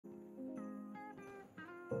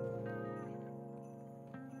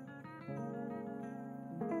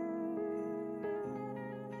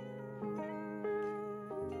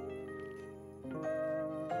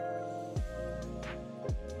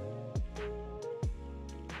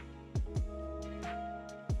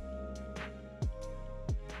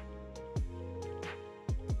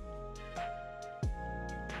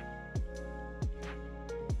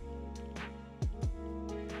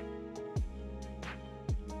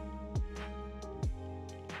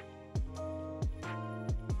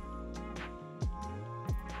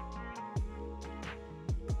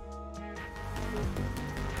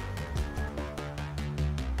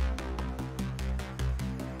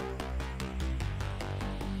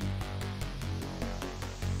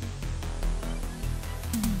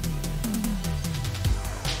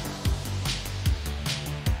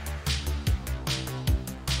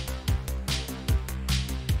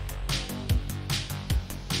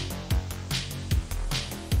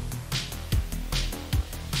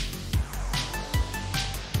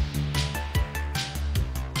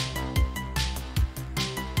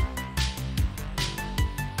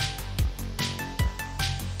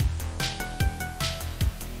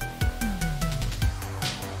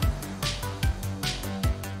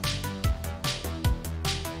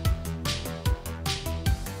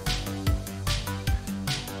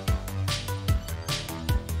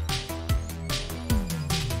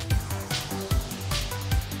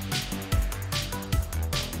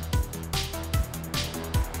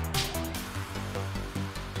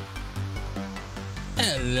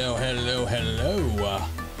Hello, hello, hello.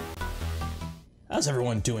 How's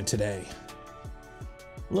everyone doing today?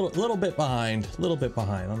 Little bit behind, Let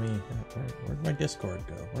me, where'd my Discord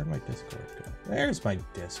go? There's my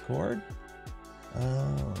Discord.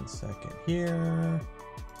 1 second here.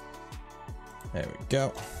 There we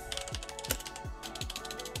go.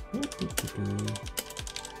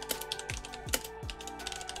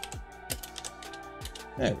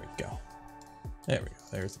 There we go.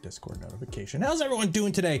 There's the Discord notification. How's everyone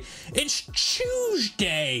doing today? It's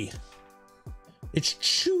Tuesday.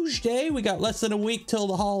 We got less than a week till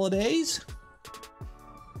the holidays.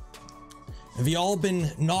 Have you all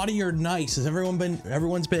been naughty or nice?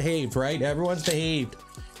 Everyone's behaved, right? Everyone's behaved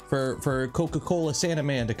for Coca-Cola Santa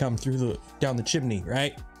Man to come through down the chimney,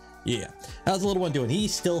 right? Yeah. How's the little one doing?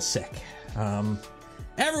 He's still sick.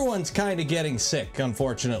 Everyone's kind of getting sick,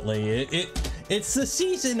 unfortunately. It's the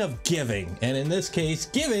season of giving, and in this case,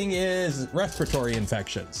 giving is respiratory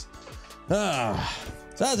infections. So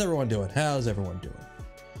how's everyone doing?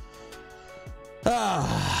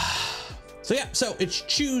 So yeah, so it's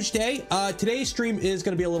Tuesday. Today's stream is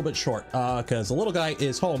going to be a little bit short because the little guy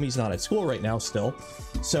is home. He's not at school right now still.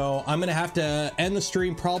 So I'm going to have to end the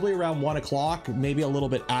stream probably around 1 o'clock, maybe a little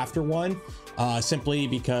bit after 1, simply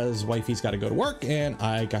because wifey's got to go to work and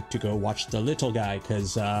I got to go watch the little guy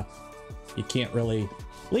because you can't really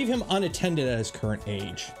leave him unattended at his current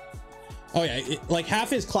age. Oh yeah, like half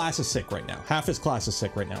his class is sick right now.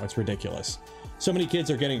 It's ridiculous. So many kids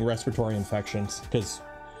are getting respiratory infections because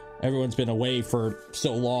everyone's been away for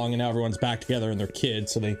so long and now everyone's back together and they're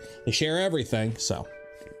kids, so they share everything. So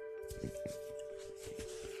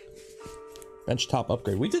benchtop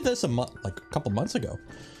upgrade. We did this like a couple months ago.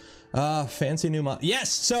 Fancy new mod. Yes,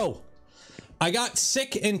 so I got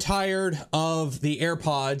sick and tired of the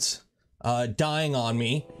AirPods dying on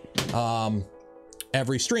me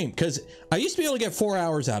every stream because I used to be able to get 4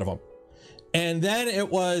 hours out of them, and then it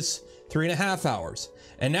was 3.5 hours,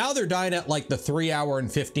 and now they're dying at like the 3 hour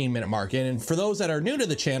and 15 minute mark. And for those that are new to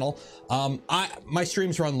the channel, my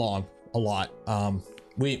streams run long a lot.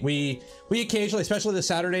 We occasionally, especially the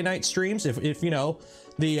Saturday night streams, if you know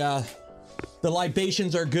the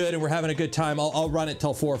libations are good and we're having a good time, I'll run it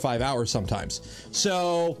till 4 or 5 hours sometimes.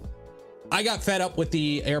 So I got fed up with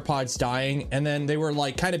the AirPods dying, and then they were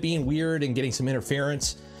like kind of being weird and getting some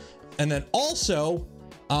interference. And then also,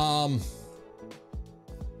 I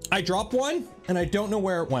dropped one and I don't know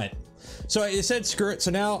where it went. So I said, screw it. So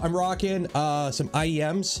now I'm rocking some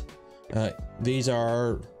IEMs. These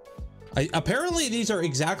are, apparently these are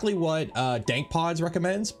exactly what DankPods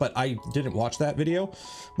recommends, but I didn't watch that video.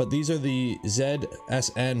 But these are the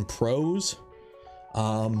ZSN Pros.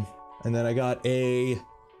 And then I got a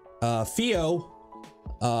Fio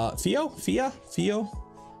Bluetooth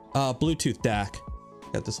DAC.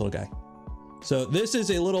 Got this little guy. So this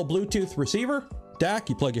is a little Bluetooth receiver DAC.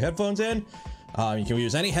 You plug your headphones in. You can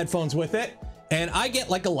use any headphones with it, and I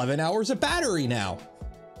get like 11 hours of battery now.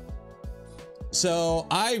 So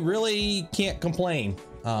I really can't complain.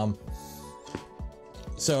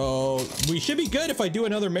 So we should be good if I do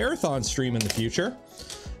another marathon stream in the future.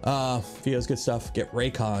 Fio's good stuff. Get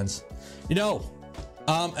Raycons. You know,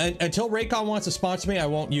 until Raycon wants to sponsor me, I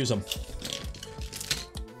won't use them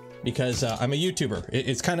because I'm a YouTuber.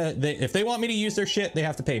 It's kind of, if they want me to use their shit, they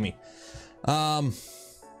have to pay me. But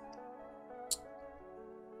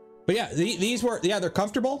yeah, these were, yeah, they're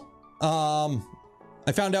comfortable.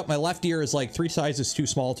 I found out my left ear is like 3 sizes too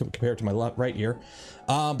small compared to my right ear.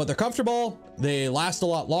 But they're comfortable. They last a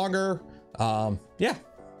lot longer. Yeah.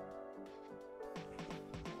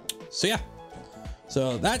 So yeah.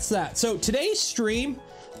 So that's that. So today's stream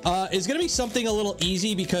is gonna be something a little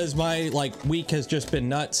easy because my week has just been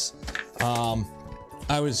nuts.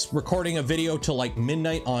 I was recording a video till like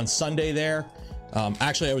midnight on Sunday there.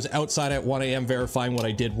 Actually, I was outside at 1 a.m. verifying what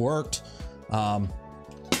I did worked.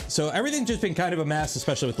 So everything's just been kind of a mess,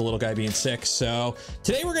 especially with the little guy being sick. So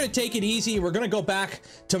today we're gonna take it easy. We're gonna go back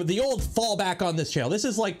to the old fallback on this channel. This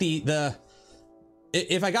is like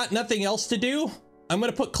if I got nothing else to do, I'm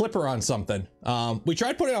gonna put Klipper on something. We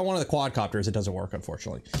tried putting it on one of the quadcopters. It doesn't work,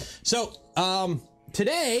 unfortunately. So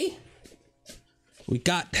today we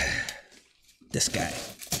got this guy.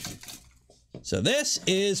 So this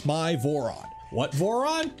is my Voron. What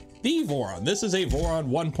Voron? The Voron. This is a Voron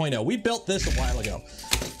 1.0. We built this a while ago.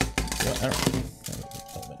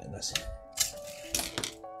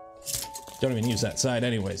 Don't even use that side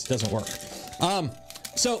anyways. It doesn't work.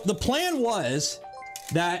 So the plan was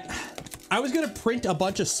that I was going to print a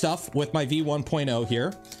bunch of stuff with my V1.0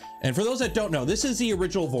 here. And for those that don't know, this is the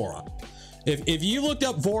original Voron. If you looked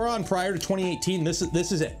up Voron prior to 2018, this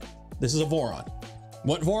is it. This is a Voron.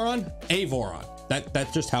 What Voron? A Voron.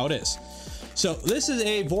 That's just how it is. So this is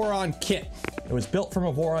a Voron kit. It was built from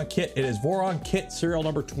a Voron kit. It is Voron kit serial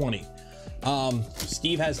number 20.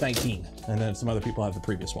 Steve has 19, and then some other people have the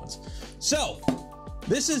previous ones. So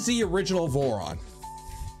this is the original Voron.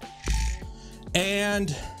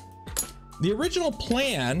 And the original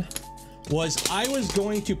plan was I was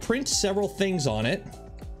going to print several things on it,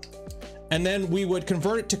 and then we would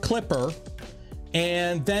convert it to Klipper,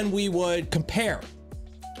 and then we would compare.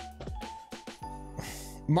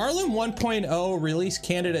 Marlin 1.0 release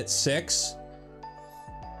candidate 6.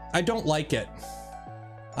 I don't like it.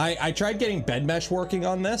 I tried getting bed mesh working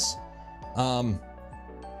on this.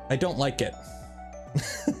 I don't like it.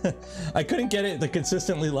 I couldn't get it the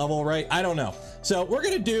consistently level right. I don't know. So we're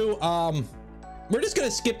gonna do, we're just gonna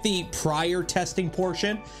skip the prior testing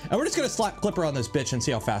portion, and we're just gonna slap Klipper on this bitch and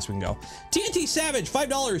see how fast we can go. TNT Savage,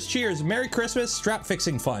 $5. Cheers. Merry Christmas. Strap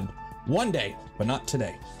fixing fun. One day, but not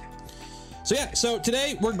today. So yeah, so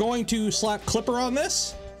today we're going to slap Klipper on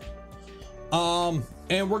this,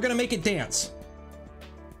 and we're gonna make it dance.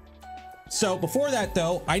 So before that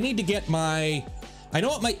though, I need to get my, I know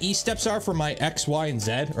what my E steps are for my X, Y, and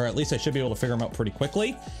Z, or at least I should be able to figure them out pretty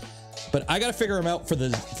quickly, but I gotta figure them out for the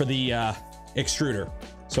extruder.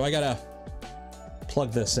 So I gotta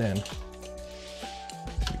plug this in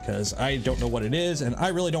because I don't know what it is, and I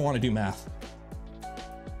really don't want to do math.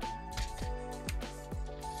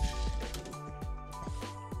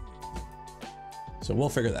 So we'll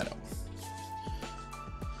figure that out.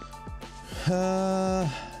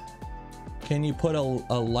 Can you put a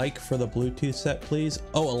like for the Bluetooth set, please?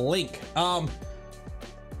 Oh, a link.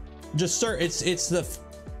 Just search. Just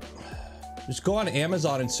go on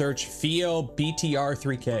Amazon and search FIO BTR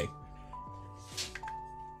 3K.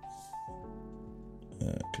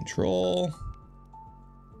 Control.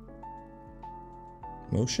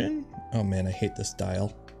 Motion. Oh man, I hate this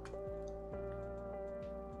dial.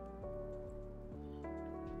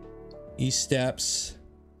 E steps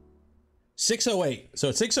 608. So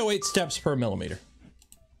it's 608 steps per millimeter.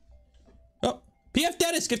 Oh, PF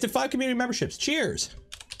Dennis gifted 5 community memberships. Cheers.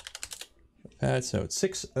 So it's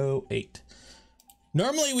 608.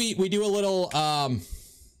 Normally we do a little there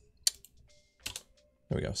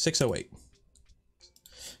we go, 608.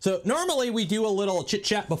 So normally we do a little chit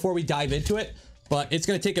chat before we dive into it, but it's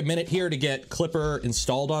gonna take a minute here to get Klipper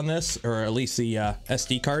installed on this, or at least the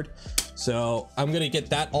SD card. So I'm gonna get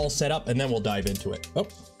that all set up and then we'll dive into it. Oh,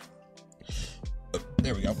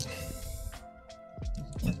 there we go.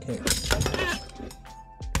 Okay.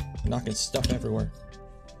 Knocking stuff everywhere.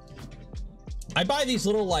 I buy these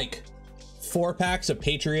little like 4-packs of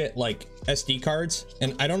Patriot like SD cards,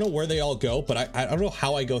 and I don't know where they all go, but I don't know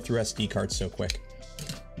how I go through SD cards so quick.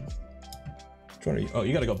 Which one are you? Oh,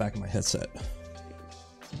 you gotta go back in my headset.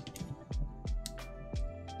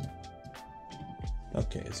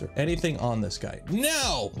 Okay, is there anything on this guy?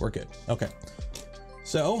 No, we're good. Okay.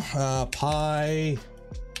 So, Pi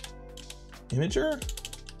Imager,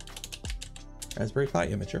 Raspberry Pi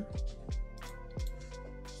Imager.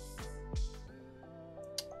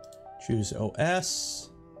 Choose OS,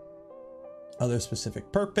 other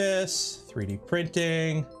specific purpose, 3D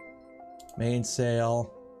printing, main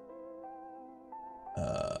sale.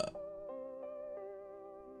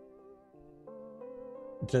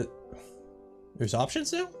 There's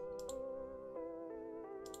options now?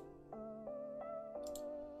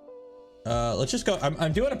 Let's just go.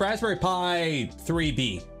 I'm doing a Raspberry Pi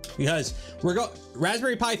 3B because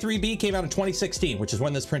Raspberry Pi 3B came out in 2016, which is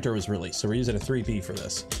when this printer was released. So we're using a 3B for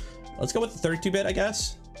this. Let's go with the 32-bit, I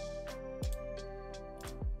guess.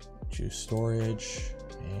 Choose storage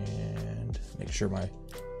and make sure my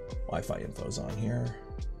Wi-Fi info is on here.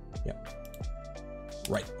 Yep.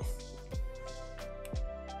 Right.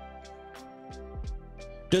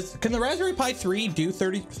 Can the Raspberry Pi 3 do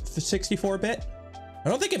 64-bit? I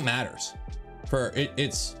don't think it matters. For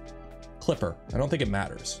it's Klipper. I don't think it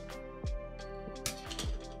matters.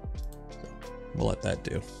 We'll let that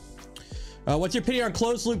do. What's your opinion on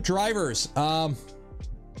closed loop drivers? I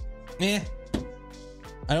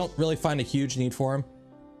don't really find a huge need for them.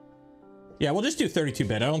 Yeah, we'll just do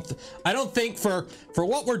 32-bit. I don't think for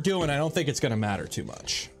what we're doing, I don't think it's gonna matter too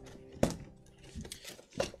much.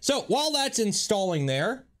 So while that's installing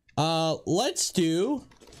there, let's do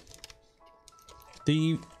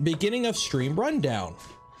the beginning of stream rundown,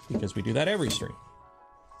 because we do that every stream.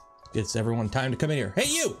 Gives everyone time to come in here. Hey,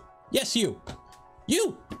 you! Yes, you!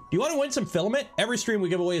 You! Do you want to win some filament? Every stream we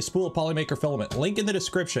give away a spool of Polymaker filament. Link in the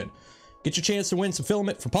description. Get your chance to win some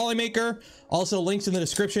filament for Polymaker. Also, links in the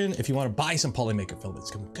description if you want to buy some Polymaker filament.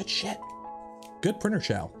 It's good shit. Good printer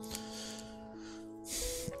chow.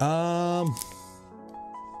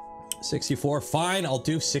 64, fine, I'll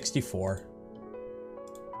do 64.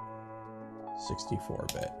 64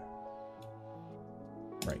 bit.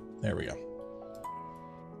 Right, there we go.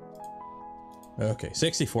 Okay,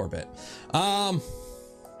 64 bit. Yeah,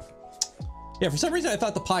 for some reason I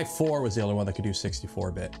thought the Pi 4 was the only one that could do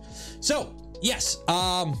 64 bit. So, yes,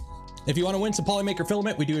 if you want to win some Polymaker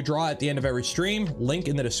filament, we do a draw at the end of every stream. Link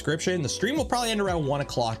in the description. The stream will probably end around 1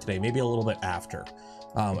 o'clock today, maybe a little bit after.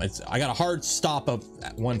 I got a hard stop of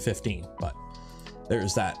at 1:15, but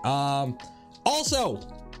there's that. Also,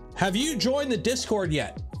 have you joined the Discord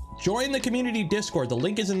yet? Join the community Discord. The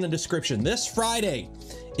link is in the description. This Friday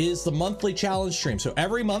is the monthly challenge stream. So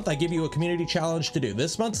every month I give you a community challenge to do.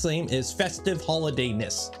 This month's theme is festive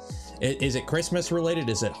holidayness. Is it Christmas related?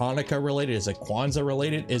 Is it Hanukkah related? Is it Kwanzaa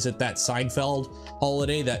related? Is it that Seinfeld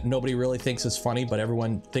holiday that nobody really thinks is funny, but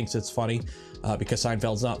everyone thinks it's funny because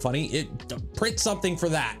Seinfeld's not funny? Print something for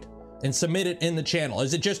that and submit it in the channel.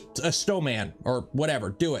 Is it just a snowman or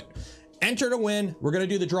whatever? Do it. Enter to win. We're going to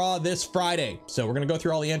do the draw this Friday. So we're going to go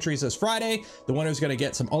through all the entries this Friday. The winner's going to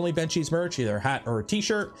get some Only Benchies merch, either a hat or a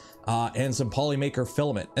t-shirt, and some Polymaker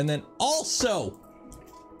filament. And then also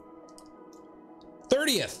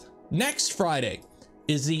 30th, next Friday,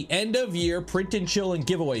 is the end of year print and chill and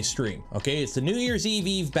giveaway stream. Okay, it's the New Year's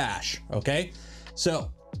Eve bash. Okay,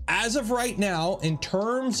 so as of right now, in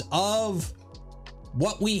terms of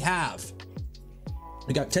what we have,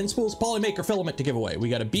 we got 10 spools Polymaker filament to give away. We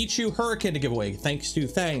got a Beachu Hurricane to give away, thanks to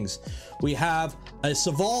Thangs. We have a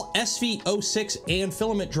Saval SV06 and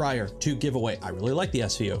filament dryer to give away. I really like the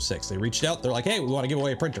SV06. They reached out, they're like, hey, we want to give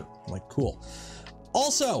away a printer. I'm like, cool.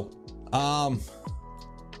 Also,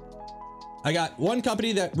 I got one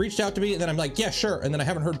company that reached out to me and then I'm like, yeah, sure. And then I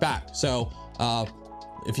haven't heard back. So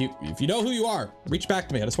if you know who you are, reach back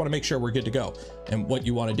to me. I just want to make sure we're good to go and what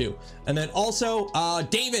you want to do. And then also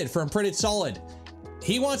David from Printed Solid,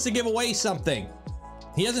 he wants to give away something.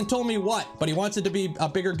 He hasn't told me what, but he wants it to be a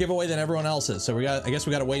bigger giveaway than everyone else's. So I guess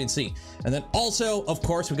we got to wait and see. And then also, of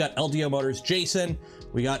course, we got LDO Motors Jason.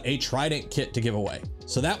 We got a Trident kit to give away.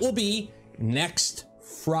 So that will be next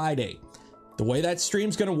Friday. The way that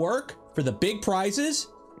stream's going to work, for the big prizes,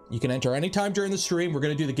 you can enter anytime during the stream. We're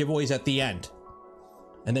going to do the giveaways at the end.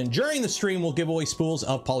 And then during the stream, we'll give away spools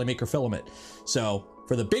of Polymaker filament. So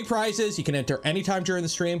for the big prizes, you can enter anytime during the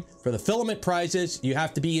stream. For the filament prizes, you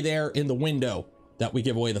have to be there in the window that we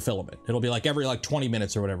give away the filament. It'll be like every 20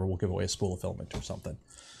 minutes or whatever, we'll give away a spool of filament or something.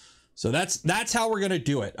 So that's how we're going to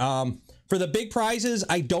do it. For the big prizes,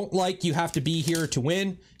 I don't like you have to be here to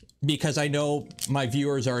win, because I know my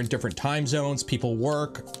viewers are in different time zones, people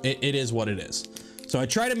work, it is what it is. So I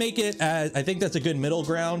try to make it as, I think that's a good middle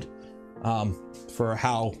ground for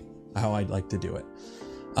how I'd like to do it.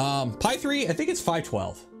 Pi 3, I think it's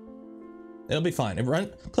 512. It'll be fine.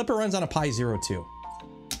 Klipper runs on a Pi 02.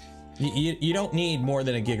 You don't need more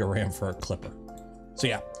than a gig of RAM for a Klipper. So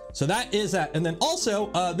yeah, so that is that. And then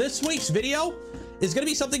also this week's video is gonna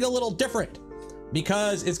be something a little different,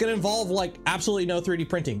 because it's going to involve like absolutely no 3D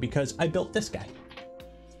printing, because I built this guy.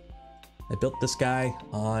 I built this guy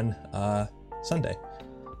on Sunday.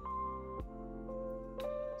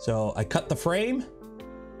 So I cut the frame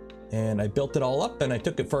and I built it all up and I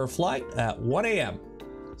took it for a flight at 1 a.m.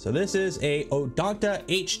 So this is a outta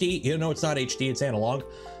HD, you know, it's not HD, it's analog,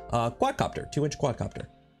 quadcopter, 2-inch quadcopter.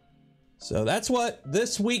 So that's what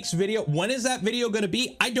this week's video, when is that video going to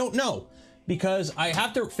be? I don't know, because I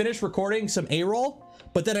have to finish recording some A-roll,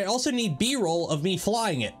 but then I also need B-roll of me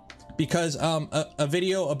flying it, because a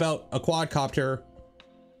video about a quadcopter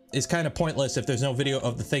is kind of pointless if there's no video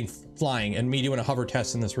of the thing flying, and me doing a hover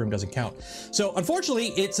test in this room doesn't count. So unfortunately,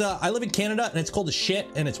 it's I live in Canada and it's cold as shit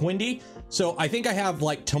and it's windy. So I think I have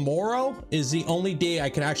like tomorrow is the only day I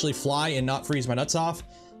can actually fly and not freeze my nuts off.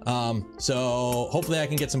 So hopefully I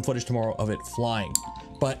can get some footage tomorrow of it flying.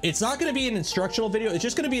 But it's not going to be an instructional video. It's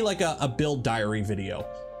just going to be like a build diary video,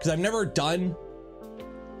 because I've never done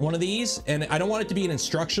one of these and I don't want it to be an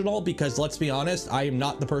instructional, because let's be honest, I am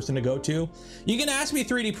not the person to go to. You can ask me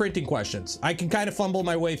 3D printing questions. I can kind of fumble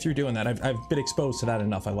my way through doing that. I've been exposed to that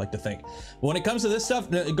enough, I like to think. But when it comes to this stuff,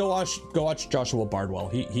 go watch Joshua Bardwell.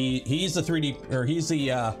 He's the 3D, or he's the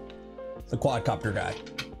quadcopter guy.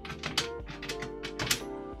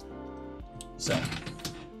 So,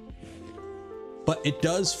 but it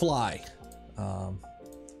does fly.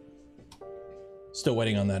 Still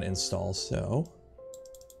waiting on that install, so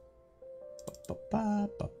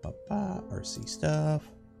RC stuff.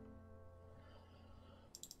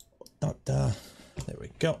 There we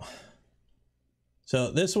go.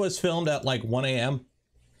 So this was filmed at like 1 a.m.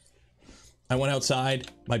 I went outside.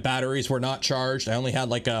 My batteries were not charged. I only had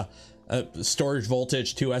like a storage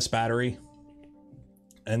voltage 2S battery.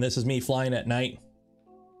 And this is me flying at night.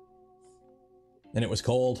 And it was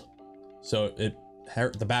cold, so it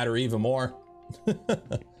hurt the battery even more.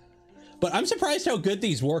 But I'm surprised how good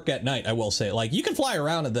these work at night, I will say. Like, you can fly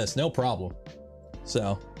around in this, no problem.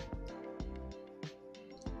 So.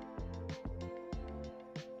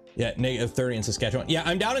 Yeah, -30 in Saskatchewan. Yeah,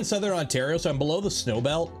 I'm down in southern Ontario, so I'm below the snow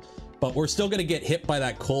belt. But we're still going to get hit by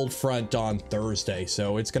that cold front on Thursday,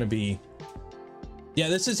 so it's going to be... Yeah,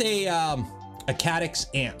 this is a Caddx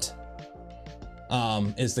Ant.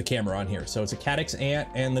 Is the camera on here. So it's a Caddx Ant,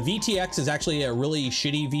 and the VTX is actually a really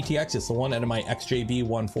shitty VTX. It's the one out of my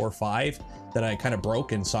XJB145 that I kind of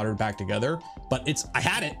broke and soldered back together, but I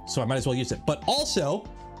had it, so I might as well use it. But also,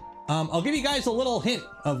 I'll give you guys a little hint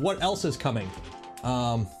of what else is coming.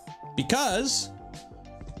 Because,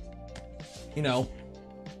 you know,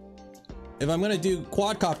 if I'm gonna do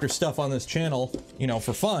quadcopter stuff on this channel, you know,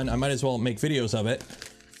 for fun, I might as well make videos of it.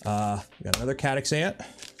 We got another Caddx Ant.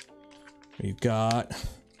 We've got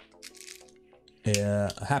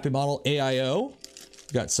a Happy Model AIO.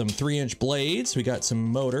 We got some 3-inch blades. We got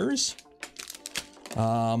some motors.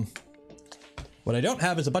 What I don't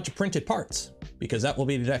have is a bunch of printed parts, because that will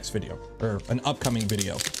be the next video, or an upcoming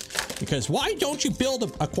video. Because why don't you build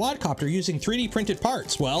a quadcopter using 3D printed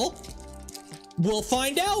parts? Well, we'll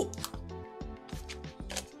find out.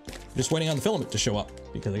 Just waiting on the filament to show up,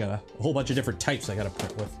 because I got a whole bunch of different types I got to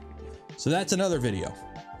print with. So that's another video.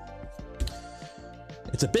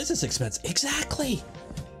 It's a business expense. Exactly.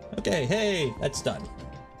 Okay, hey, that's done.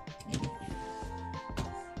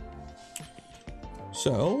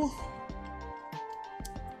 So,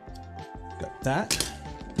 got that.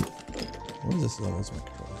 What is this? Oh, that's my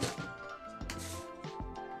controller.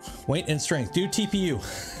 Weight and strength. Do TPU.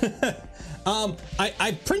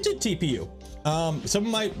 I printed TPU. Some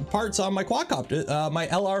of my parts on my quadcopter, my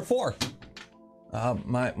LR4.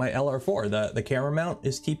 My LR4, the camera mount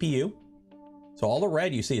is TPU. So all the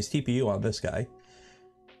red you see is TPU on this guy.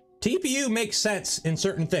 TPU makes sense in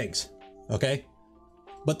certain things, okay?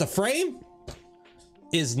 But the frame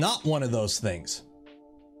is not one of those things.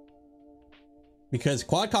 Because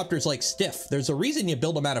quadcopters like stiff. There's a reason you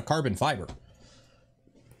build them out of carbon fiber.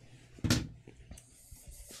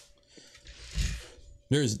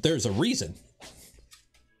 There's a reason.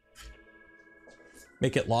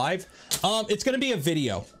 Make it live. It's gonna be a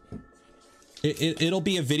video. It'll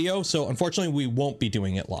be a video, so unfortunately we won't be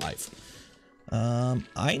doing it live.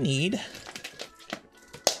 I need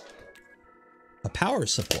a power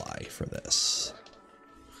supply for this.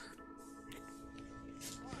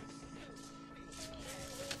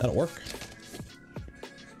 That'll work.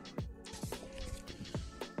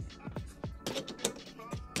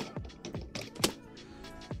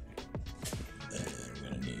 And I'm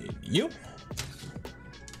gonna need you.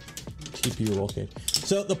 TPU roll cage.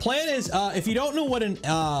 So the plan is, if you don't know what a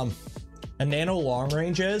nano long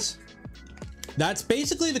range is, that's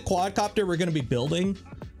basically the quadcopter we're going to be building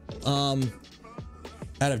out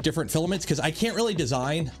of different filaments, because I can't really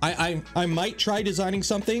design. I might try designing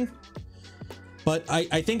something, but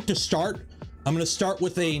I think to start, I'm going to start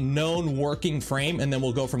with a known working frame, and then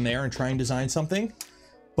we'll go from there and try and design something.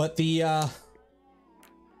 But the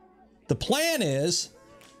plan is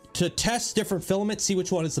to test different filaments, see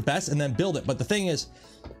which one is the best, and then build it. But the thing is,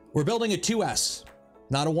 we're building a 2S,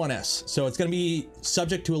 not a 1S. So it's going to be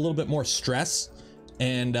subject to a little bit more stress.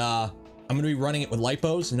 And I'm going to be running it with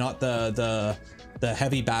lipos, not the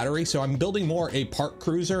heavy battery. So I'm building more a park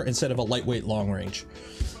cruiser instead of a lightweight long range.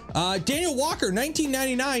 Daniel Walker,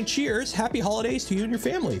 1999. Cheers. Happy holidays to you and your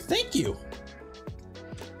family. Thank you.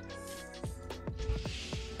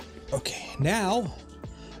 Okay, now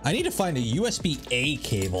I need to find a USB-A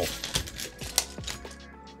cable.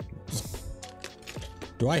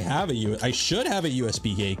 Do I have I should have a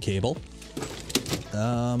USB-A cable.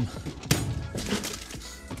 I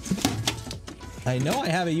know I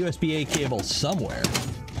have a USB-A cable somewhere.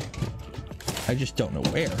 I just don't know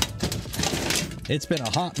where. It's been a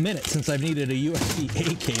hot minute since I've needed a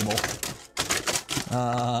USB-A cable.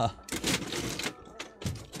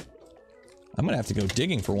 I'm gonna have to go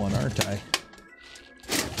digging for one, aren't I?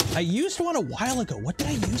 I used one a while ago. What did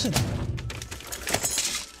I use it on?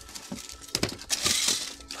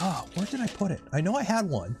 Oh, where did I put it? I know I had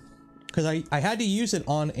one, because I had to use it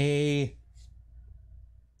on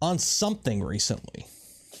something recently.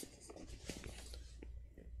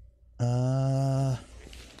 No,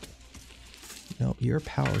 you're a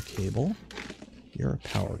power cable. You're a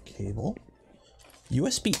power cable.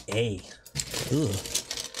 USB-A. Ugh.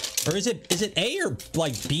 Or is it A or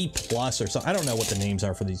like B plus or something? I don't know what the names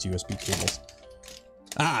are for these USB cables.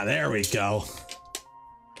 Ah, there we go.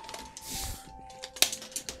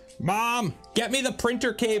 Mom, get me the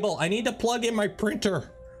printer cable. I need to plug in my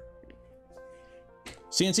printer.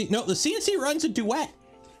 CNC, no, the CNC runs a duet.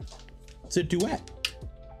 It's a duet.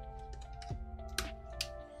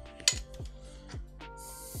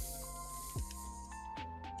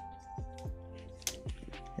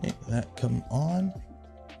 Okay, that come on.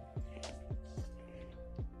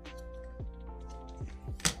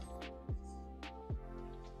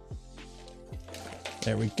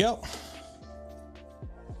 There we go.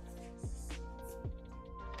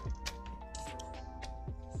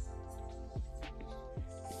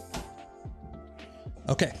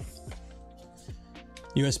 Okay.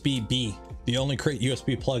 USB-B, the only crate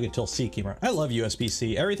USB plug until C came around. I love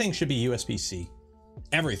USB-C. Everything should be USB-C.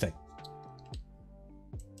 Everything.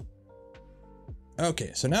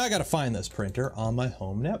 Okay, so now I gotta find this printer on my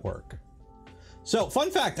home network. So,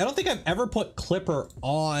 fun fact, I don't think I've ever put Klipper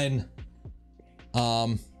on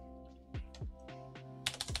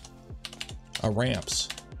ramps.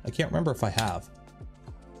 I can't remember if I have.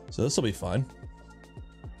 So this will be fun.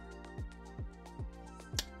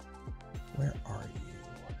 Where are you?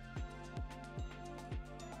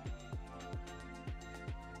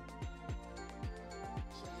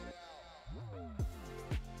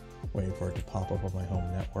 Waiting for it to pop up on my home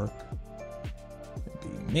network. It'd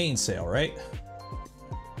be mainsail, right?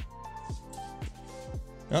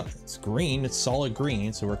 Oh, it's green. It's solid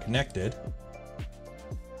green, so we're connected.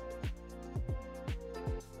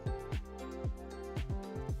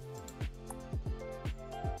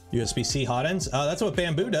 USB-C hot ends. That's what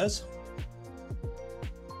bamboo does.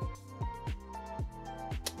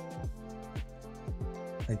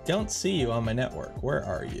 I don't see you on my network. Where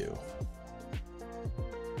are you?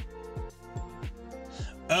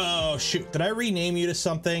 Oh, shoot. Did I rename you to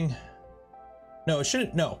something? No, it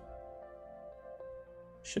shouldn't. No.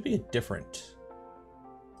 It should be a different.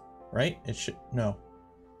 Right? It should. No.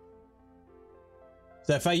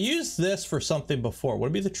 So if I use this for something before, would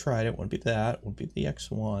it be the Trident? Would it be that? Would it be the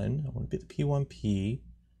X1? Would it be the P1P?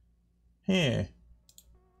 Huh.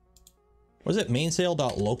 Was it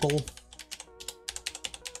mainsail.local?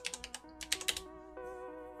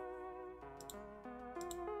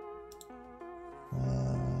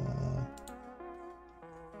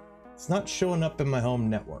 It's not showing up in my home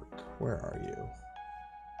network. Where are you?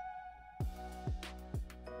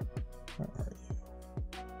 Where are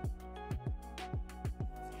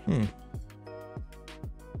you?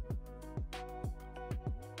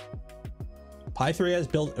 Pi 3 has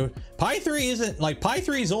built. Pi 3 isn't like Pi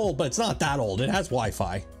 3 is old, but it's not that old. It has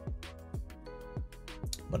Wi-Fi,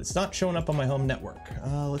 but it's not showing up on my home network.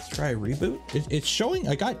 Let's try reboot. It's showing.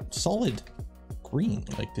 I got solid green,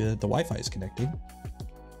 like the Wi-Fi is connecting.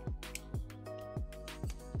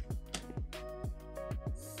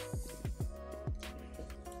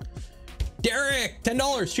 Derek,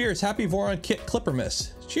 $10. Cheers. Happy Voron kit Klipper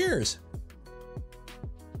miss. Cheers.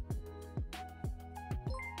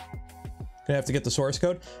 Gonna have to get the source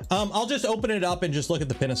code. I'll just open it up and just look at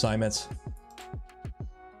the pin assignments.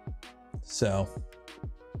 So.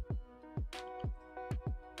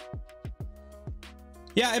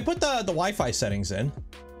 Yeah, I put the Wi-Fi settings in.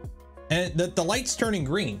 And the light's turning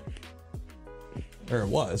green. Or it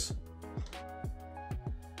was.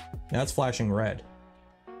 Now it's flashing red.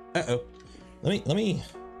 Uh-oh. Let me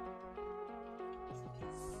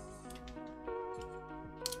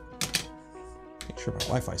make sure my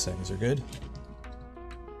Wi-Fi settings are good.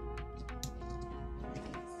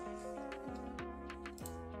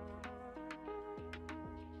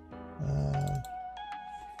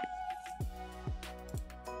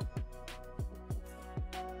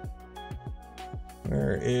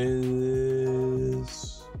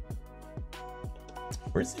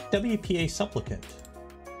 Where's the WPA supplicant?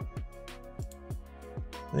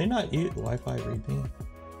 Do they not use Wi-Fi readme?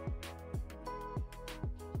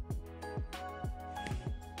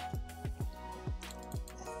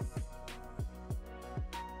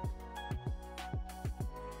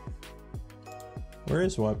 Where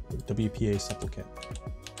is what WPA supplicant?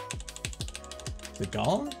 Is it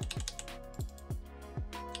gone?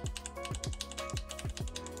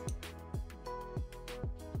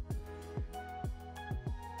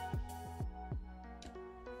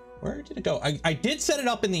 Where did it go? I did set it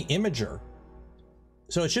up in the imager,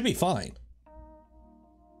 so it should be fine.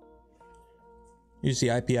 Use the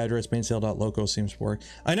IP address mainsail.local seems to work.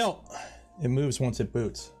 I know it moves once it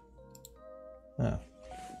boots. Oh.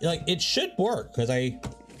 Like it should work because I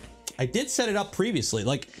did set it up previously.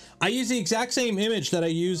 Like I use the exact same image that I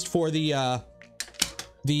used for the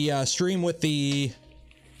stream with the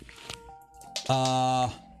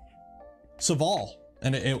Saval,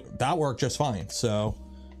 and that worked just fine. So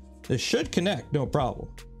this should connect, no problem.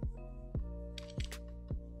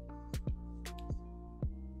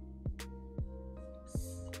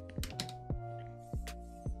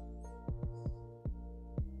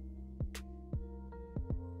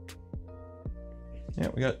 Yeah,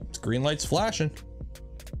 we got green lights flashing.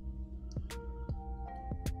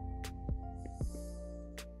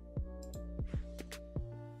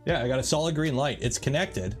 Yeah, I got a solid green light. It's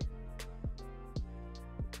connected.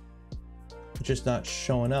 It's just not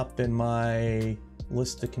showing up in my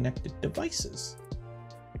list of connected devices.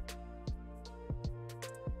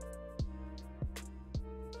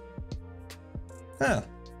 Huh.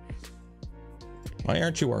 Why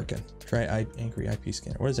aren't you working? Try angry IP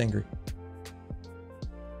scanner. What is angry?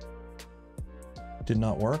 Did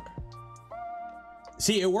not work.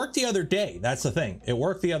 See, it worked the other day. That's the thing. It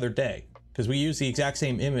worked the other day because we used the exact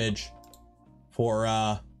same image for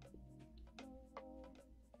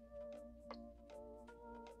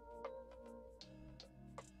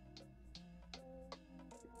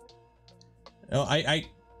no,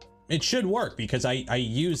 it should work because I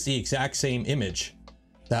used the exact same image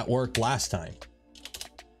that worked last time.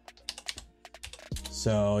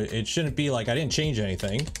 So it shouldn't be like I didn't change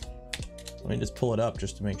anything. Let me just pull it up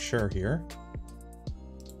just to make sure here.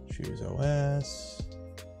 Choose OS.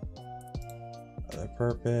 Other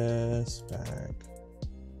purpose. Back.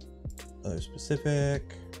 Other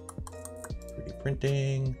specific. 3D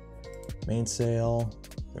printing. Main sale.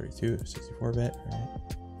 32, 64-bit, right?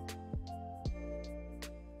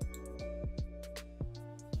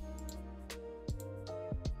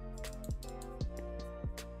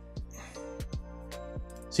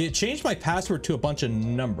 See, it changed my password to a bunch of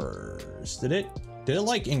numbers. Did it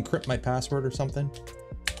like encrypt my password or something?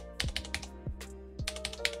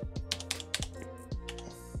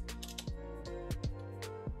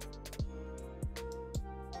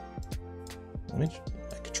 I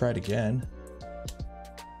could try it again.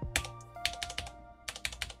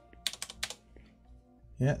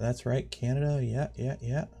 Yeah, that's right. Canada.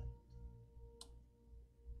 Yeah.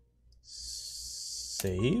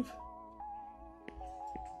 Save.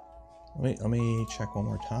 Wait, let me check one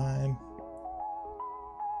more time.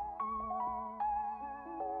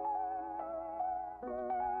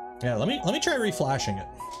 Yeah, let me try reflashing it.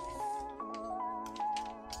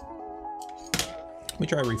 Let me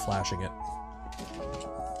try reflashing it.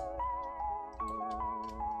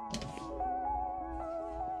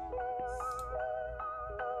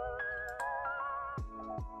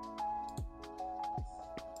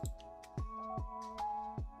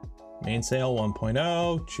 Main sale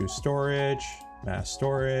 1.0, choose storage, mass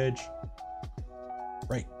storage.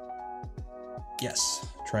 Right. Yes,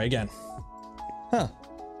 try again. Huh.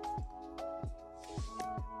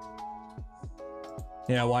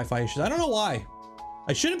 Yeah, Wi-Fi issues. I don't know why.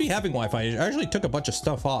 I shouldn't be having Wi-Fi issues. I actually took a bunch of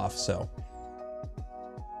stuff off, so.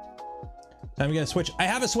 Time to get a switch. I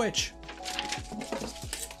have a switch.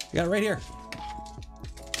 I got it right here.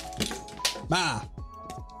 Bah.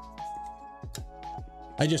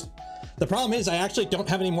 The problem is I actually don't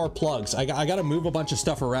have any more plugs. I got to move a bunch of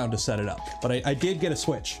stuff around to set it up, but I did get a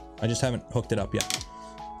switch. I just haven't hooked it up yet.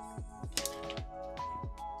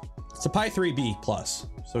 It's a Pi 3B plus,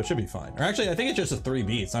 so it should be fine. Or actually, I think it's just a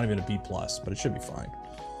 3B. It's not even a B plus, but it should be fine.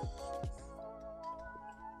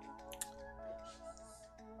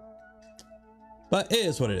 But it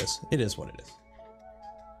is what it is. It is what it is.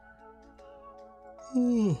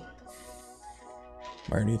 Ooh.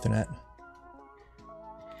 Wired Ethernet.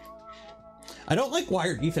 I don't like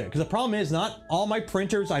wired Ethernet because the problem is not all my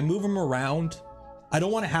printers, I move them around. I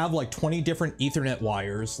don't want to have like 20 different Ethernet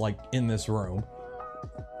wires like in this room.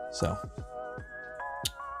 So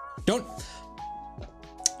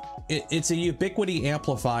it's a Ubiquiti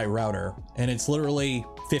Amplify router and it's literally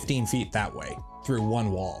 15 feet that way through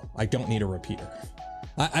one wall. I don't need a repeater.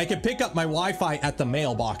 I can pick up my Wi-Fi at the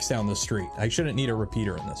mailbox down the street. I shouldn't need a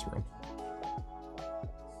repeater in this room.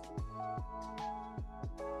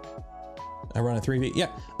 I run a 3V. Yeah,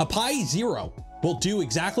 a Pi 0 will do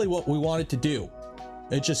exactly what we want it to do.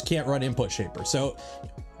 It just can't run input shaper. So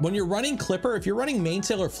when you're running Klipper, if you're running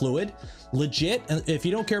mainsail or fluid, legit, if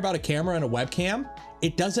you don't care about a camera and a webcam,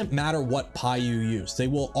 it doesn't matter what Pi you use. They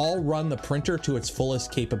will all run the printer to its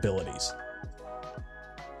fullest capabilities.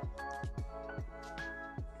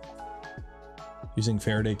 Using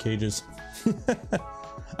Faraday cages.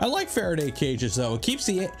 I like Faraday cages though. It keeps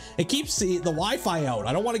the Wi-Fi out.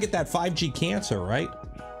 I don't want to get that 5G cancer, right?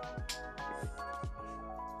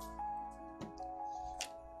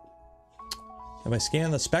 Have I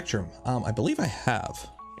scanned the spectrum? I believe I have.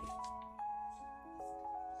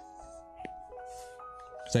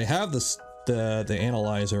 Because I have the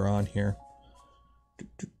analyzer on here.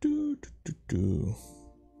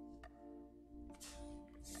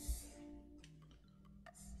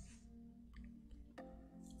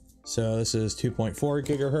 So this is 2.4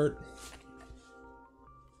 gigahertz.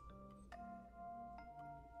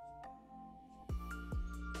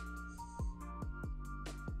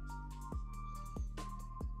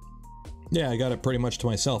 Yeah, I got it pretty much to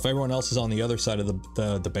myself. Everyone else is on the other side of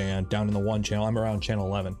the band, down in the 1 channel. I'm around channel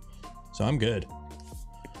 11, so I'm good.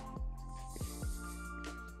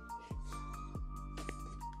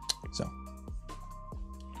 So,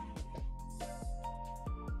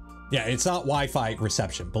 yeah, it's not Wi-Fi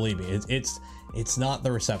reception. Believe me, it's not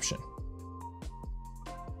the reception.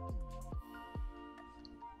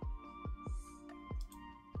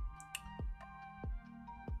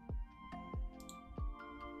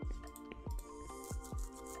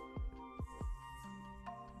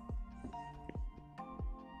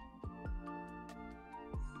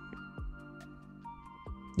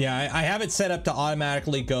 Yeah, I have it set up to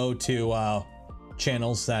automatically go to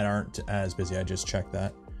channels that aren't as busy. I just checked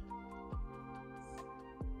that.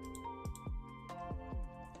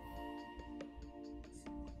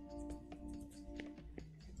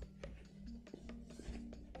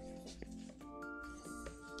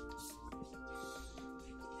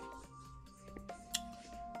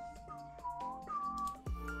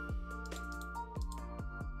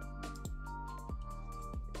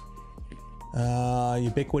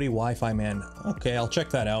 Ubiquity Wi-Fi man. Okay, I'll check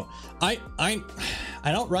that out. I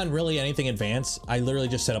don't run really anything advanced. I literally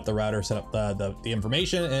just set up the router, set up the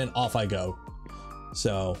information, and off I go.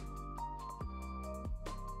 So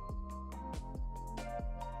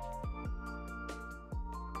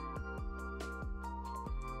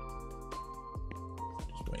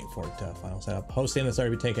just waiting for it to final setup. Hosting that's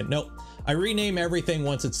already been taken. Nope. I rename everything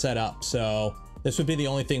once it's set up. So this would be the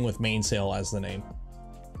only thing with mainsail as the name.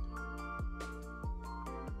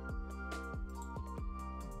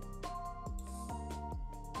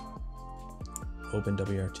 Open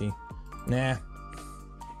WRT. Nah.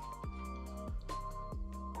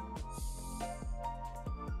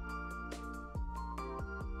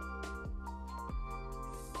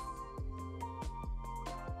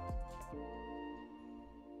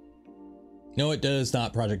 No, it does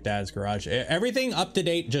not. Project Dad's Garage. Everything up to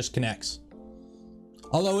date just connects.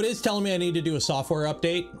 Although it is telling me I need to do a software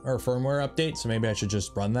update or firmware update, so maybe I should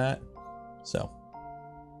just run that. So.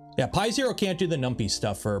 Yeah, Pi0 can't do the numpy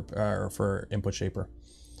stuff for input shaper.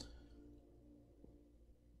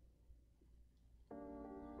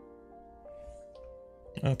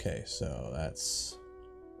 Okay, so that's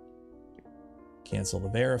cancel the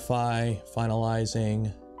verify,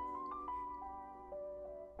 finalizing.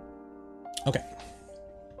 Okay.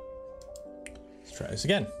 Let's try this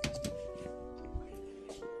again.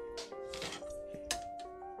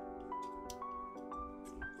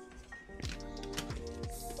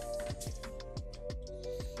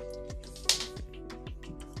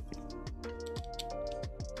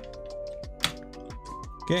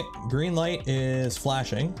 Okay, green light is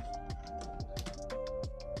flashing.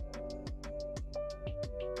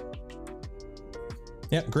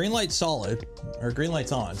 Yep, green light's solid, or green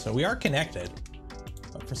light's on, so we are connected.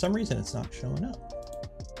 But for some reason, it's not showing up.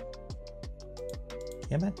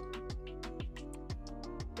 Yeah, man.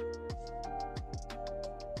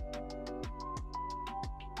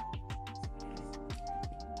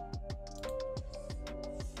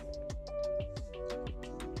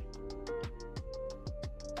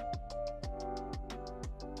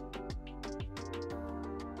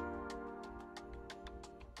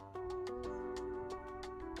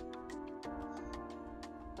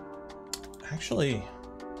 Actually,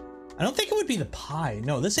 I don't think it would be the Pi.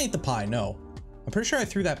 No, this ain't the Pi, no. I'm pretty sure I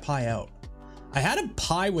threw that Pi out. I had a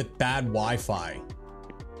Pi with bad Wi-Fi.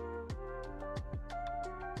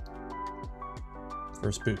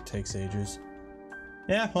 First boot takes ages.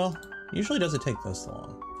 Yeah, well, usually doesn't take this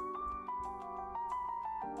long.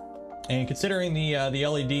 And considering the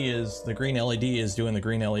LED is, the green LED is doing the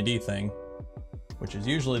green LED thing, which is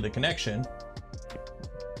usually the connection,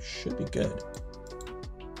 should be good.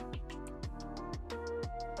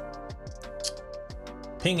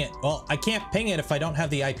 Ping it. Well, I can't ping it if I don't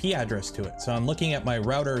have the IP address to it. So I'm looking at my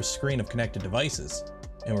router's screen of connected devices,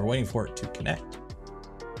 and we're waiting for it to connect.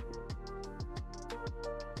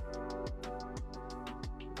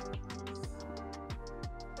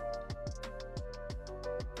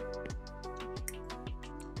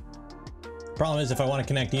 Problem is, if I want to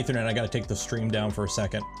connect Ethernet, I got to take the stream down for a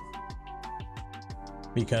second,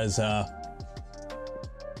 because I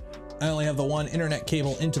only have the one internet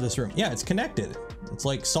cable into this room. Yeah, it's connected. It's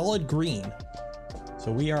like solid green.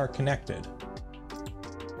 So we are connected.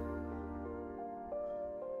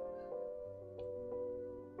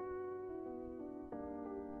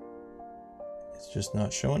 It's just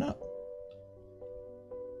not showing up.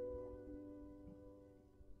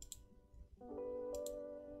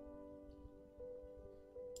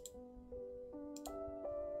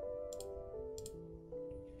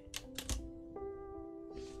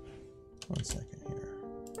 1 second here.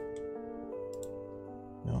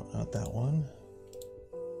 No, not that one.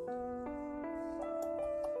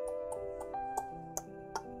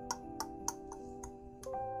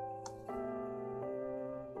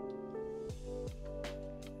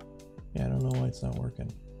 Yeah, I don't know why it's not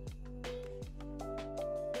working.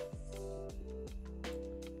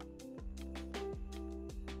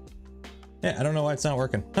 Yeah, I don't know why it's not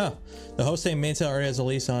working. Huh. The hostname maintail already has a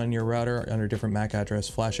lease on your router under a different MAC address.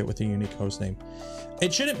 Flash it with a unique hostname.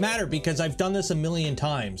 It shouldn't matter because I've done this a million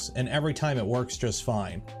times and every time it works just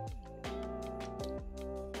fine.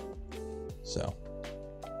 So.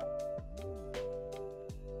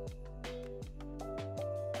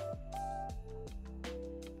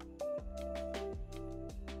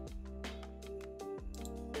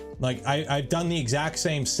 Like I've done the exact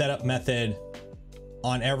same setup method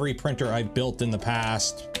on every printer I've built in the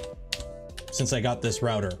past since I got this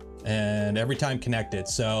router, and every time connected.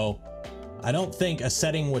 So I don't think a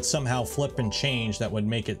setting would somehow flip and change that would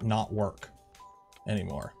make it not work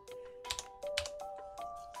anymore.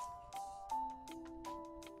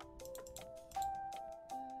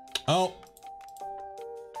 Oh,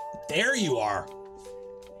 there you are.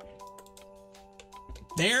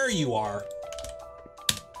 There you are.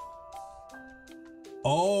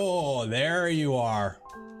 Oh, there you are.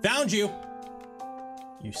 Found you.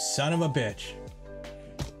 You son of a bitch.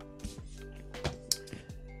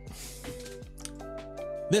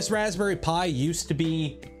 This Raspberry Pi used to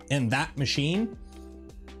be in that machine,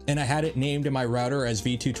 and I had it named in my router as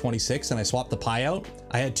V226, and I swapped the Pi out.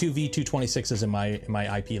 I had two V226s in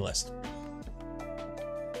my IP list.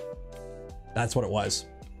 That's what it was.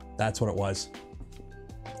 That's what it was.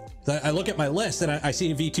 I look at my list and I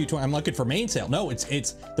see a V220. I'm looking for mainsail. No,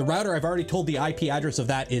 it's the router. I've already told the IP address of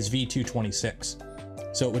that is V226.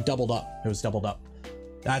 So it would doubled up. It was doubled up.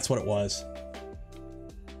 That's what it was.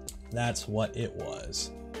 That's what it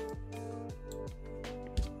was.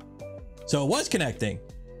 So it was connecting.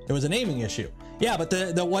 It was a naming issue. Yeah, but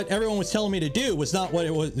the what everyone was telling me to do was not what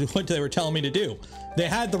it was, what they were telling me to do. They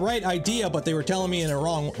had the right idea, but they were telling me in a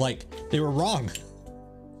wrong, like they were wrong.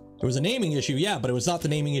 There was a naming issue, yeah, but it was not the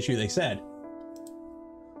naming issue they said.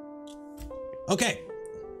 Okay,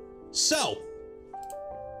 so.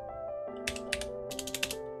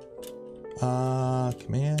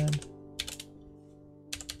 Command.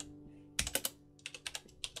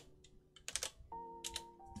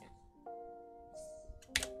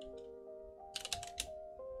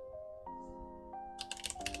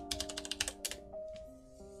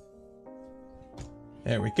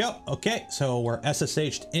 There we go. Okay, so we're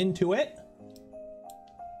SSH'd into it.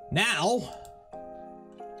 Now,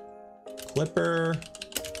 Klipper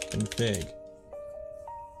config.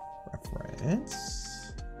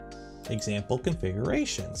 Reference. Example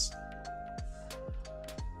configurations.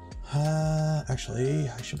 Actually,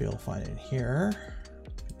 I should be able to find it in here.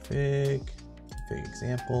 Config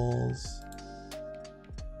examples.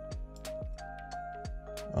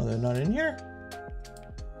 Oh, they're not in here?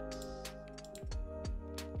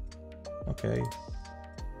 Okay.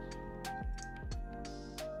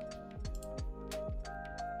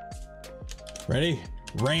 Ready?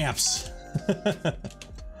 Ramps.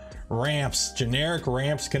 Ramps. Generic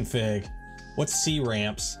ramps config. What's C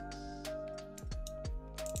ramps?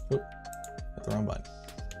 Oop, hit the wrong button.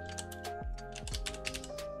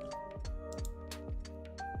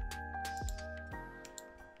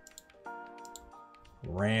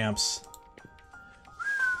 Ramps.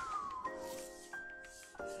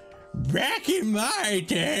 Back in my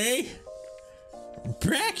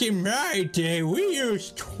day, we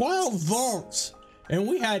used 12 volts and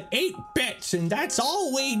we had 8 bits and that's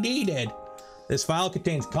all we needed. This file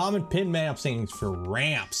contains common pin mappings for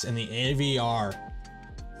ramps in the AVR.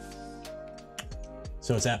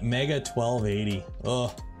 So it's at Mega 1280.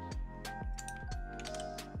 Ugh.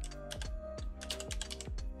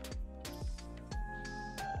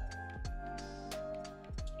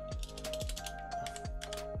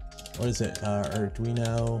 What is it?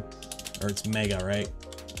 Arduino, or it's Mega, right?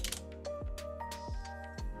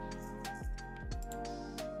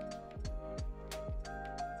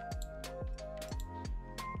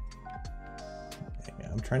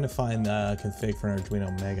 I'm trying to find the config for an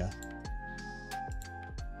Arduino Mega.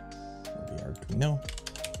 Maybe Arduino.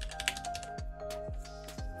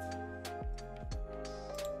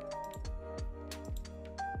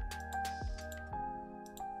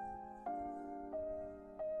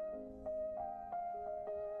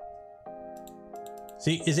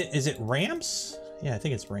 See, is it ramps? Yeah, I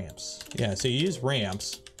think it's ramps. Yeah, so you use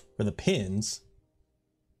ramps for the pins.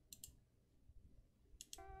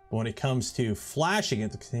 But when it comes to flashing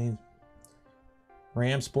it,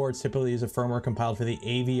 RAM sports typically use a firmware compiled for the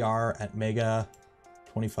AVR at Mega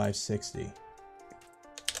 2560.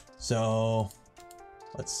 So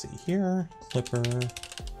let's see here. Klipper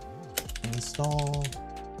install.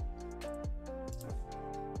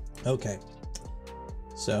 Okay.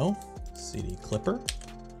 So CD Klipper.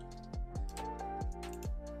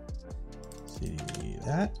 CD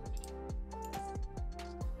that.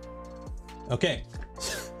 Okay.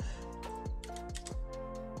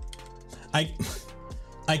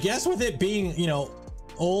 I guess with it being, you know,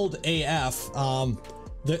 old AF,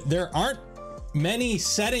 there aren't many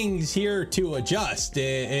settings here to adjust.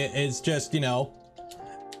 It's just, you know,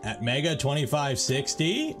 at Mega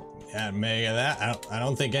 2560, at Mega that. I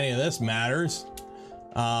don't think any of this matters.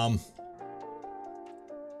 I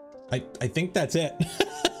think that's it.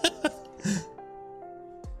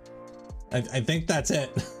 I think that's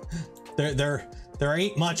it. There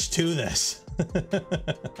ain't much to this.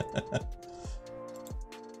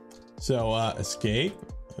 So escape.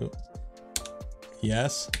 Ooh.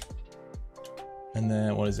 Yes. And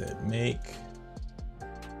then what is it? Make.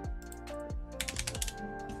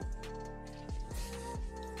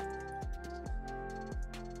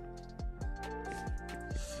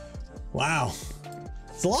 Wow.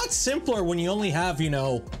 It's a lot simpler when you only have, you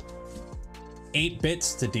know, 8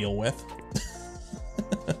 bits to deal with.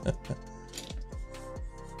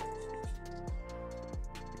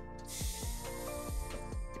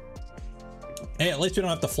 Hey, at least we don't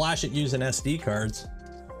have to flash it using SD cards.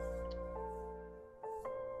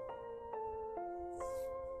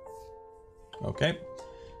 Okay.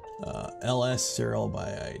 LS serial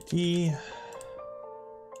by ID.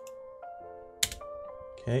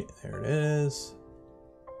 Okay, there it is.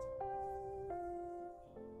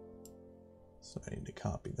 So I need to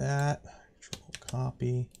copy that. Control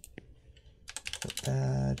copy. Put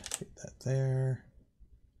that. Get that there.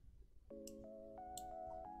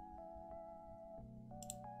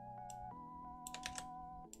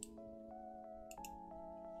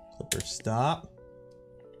 Klipper stop.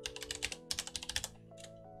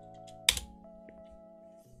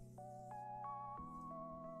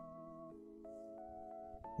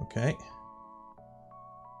 Okay.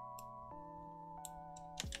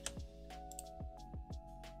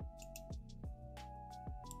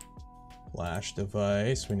 Flash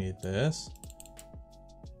device, we need this.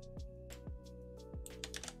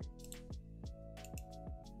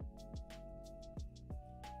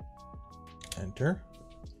 Enter.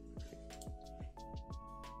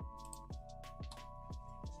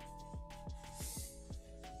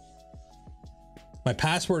 My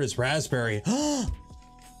password is raspberry.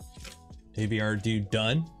 AVR dude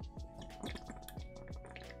done.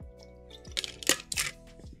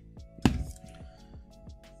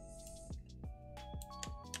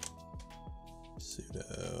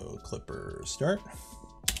 Sudo Klipper start.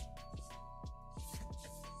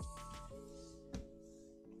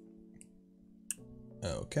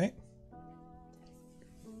 Okay.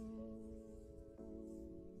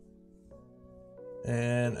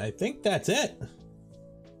 And I think that's it.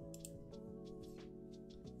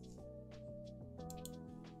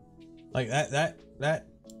 Like that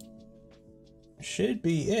should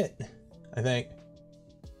be it, I think.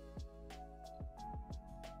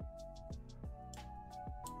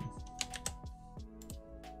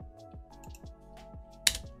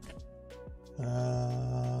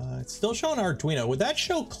 It's still showing Arduino. Would that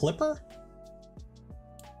show Klipper?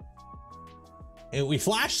 We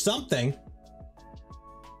flashed something.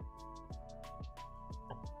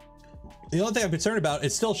 The only thing I'm concerned about,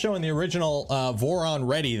 it's still showing the original Voron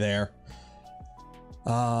ready there.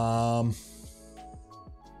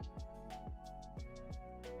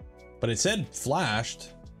 But it said flashed.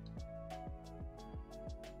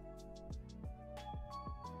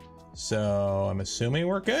 So I'm assuming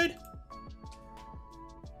we're good.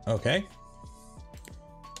 Okay.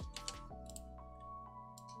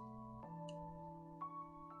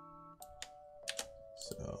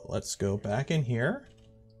 So let's go back in here.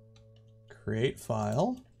 Create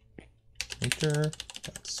file.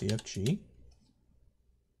 Enter.cfg.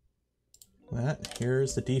 That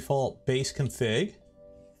here's the default base config.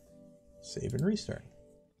 Save and restart.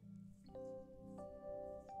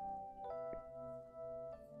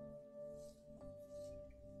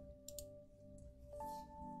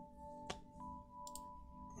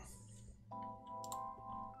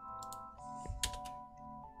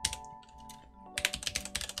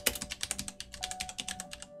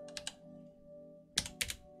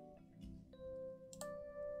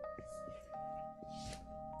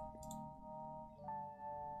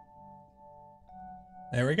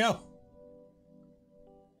 There we go.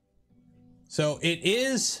 So it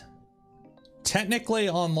is technically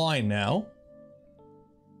online now.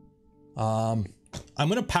 I'm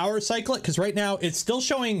gonna power cycle it because right now it's still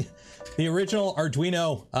showing the original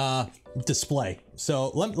Arduino display. So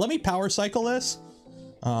let me power cycle this.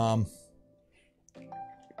 And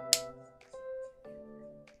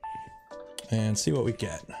see what we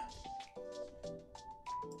get.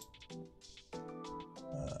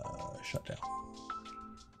 Shut down.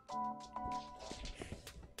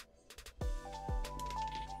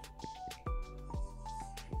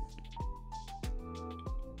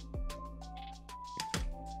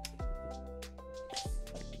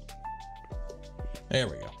 There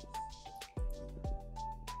we go.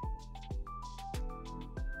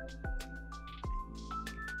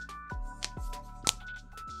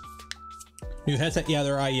 New headset, yeah,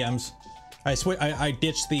 they're IEMs. I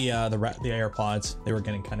ditched the AirPods. They were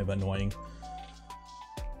getting kind of annoying.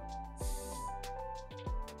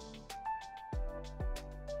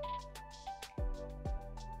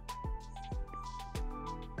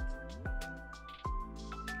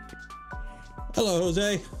 Hello,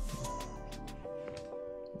 Jose.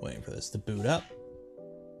 Waiting for this to boot up.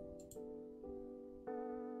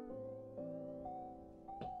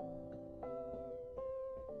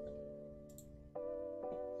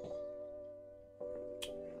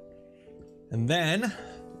 And then,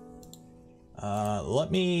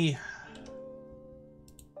 let me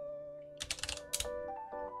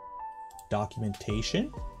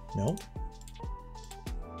documentation. Nope.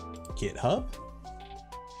 GitHub.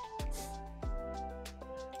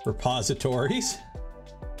 Repositories.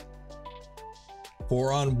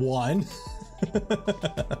 Voron 1.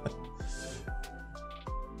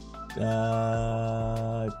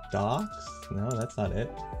 Docs? No, that's not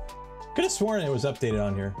it. Could have sworn it was updated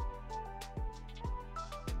on here.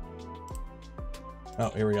 Oh,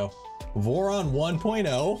 here we go. Voron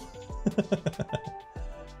 1.0.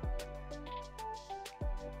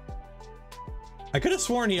 I could have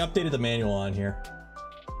sworn he updated the manual on here.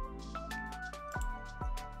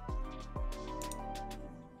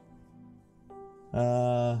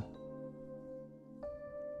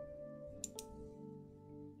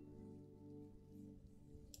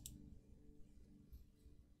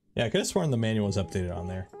 Yeah, I could have sworn the manual was updated on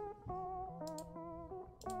there.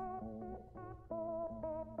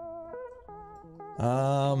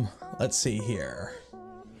 Let's see here.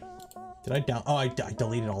 Did I oh, I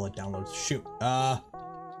deleted all the downloads. Shoot.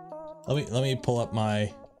 Let me pull up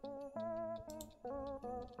my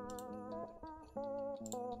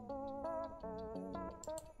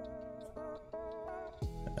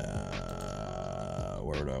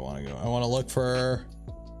where do I want to go? I want to look for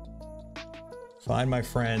find my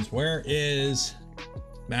friends. Where is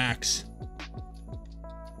Max?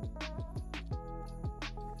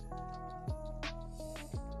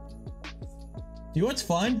 You know what's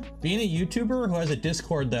fun? Being a YouTuber who has a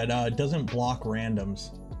Discord that doesn't block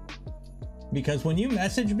randoms. Because when you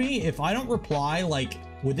message me, if I don't reply like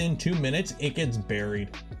within 2 minutes, it gets buried.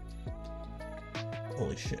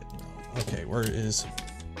 Holy shit. Okay, where is...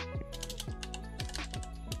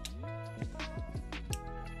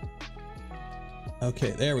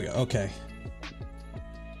 Okay, there we go. Okay.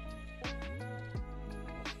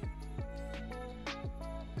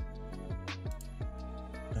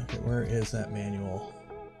 Where is that manual?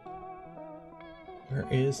 Where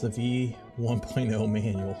is the V 1.0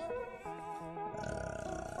 manual?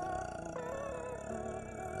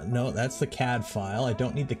 No, that's the CAD file. I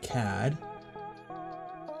don't need the CAD.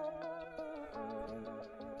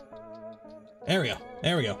 There we go.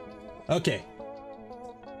 There we go. Okay.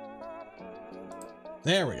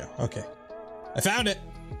 There we go. Okay. I found it.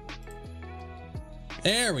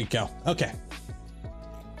 There we go. Okay.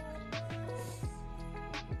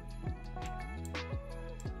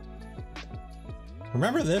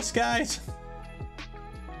 Remember this, guys?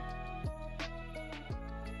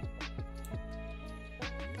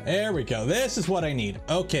 There we go. This is what I need.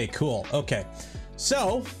 Okay, cool. Okay.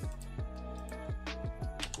 So,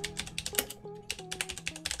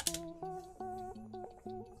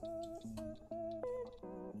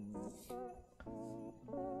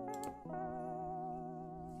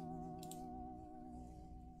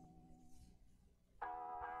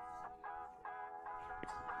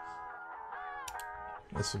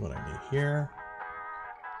 this is what I need here.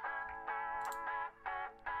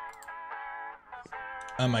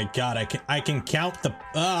 Oh my god, I can count the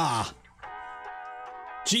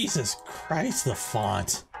Jesus Christ, the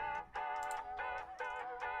font.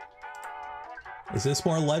 Is this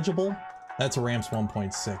more legible? That's a Ramps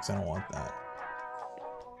 1.6. I don't want that.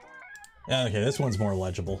 Yeah, okay, this one's more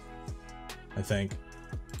legible, I think.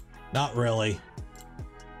 Not really.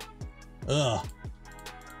 Ugh.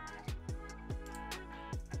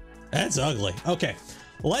 That's ugly. Okay,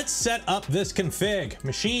 let's set up this config.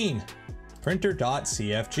 Machine,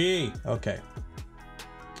 printer.cfg. Okay.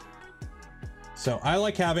 So I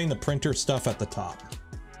like having the printer stuff at the top,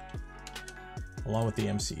 along with the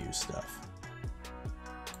MCU stuff.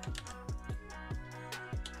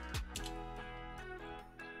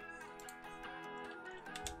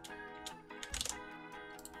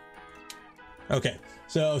 Okay,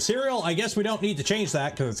 so serial, I guess we don't need to change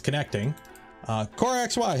that because it's connecting. Core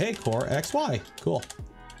XY, hey, Core XY, cool.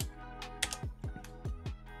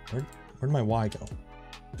 Where'd my Y go?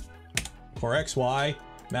 Core XY,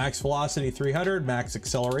 max velocity 300, max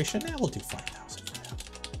acceleration, we'll do 5,000 for now.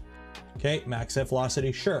 Okay, max F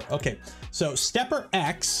velocity, sure. Okay, so stepper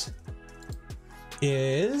X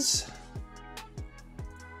is,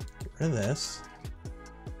 get rid of this,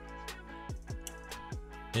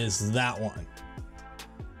 is that one.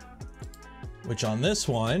 Which on this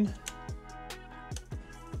one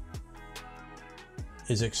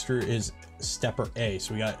is stepper A.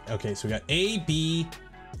 So we got, okay, so we got A, B,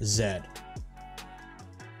 Z.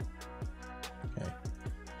 Okay,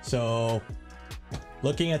 so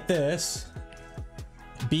looking at this,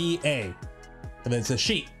 B, A, and it's a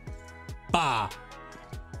sheet, ba,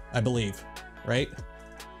 I believe, right?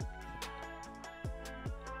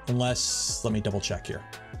 Unless, let me double check here,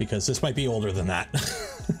 because this might be older than that.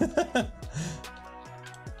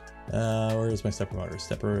 Where's my stepper motor?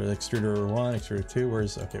 Stepper extruder 1, extruder 2.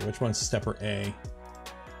 Where's, okay, which one's stepper A?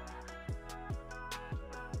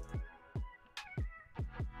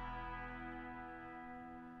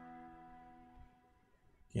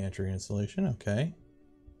 Gantry installation, okay.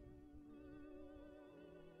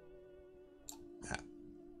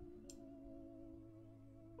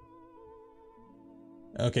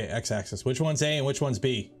 Okay, x-axis. Which one's A and which one's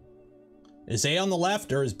B? Is A on the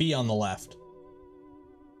left or is B on the left?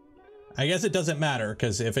 I guess it doesn't matter,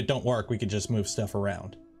 because if it don't work, we could just move stuff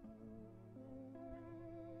around.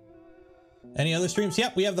 Any other streams?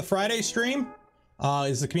 Yep, we have the Friday stream,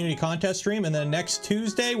 is the community contest stream, and then next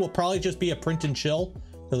Tuesday will probably just be a print and chill,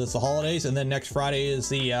 because it's the holidays, and then next Friday is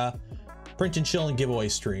the print and chill and giveaway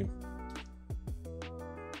stream.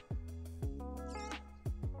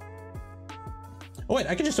 Oh wait,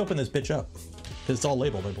 I can just open this bitch up, because it's all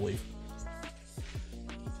labeled, I believe.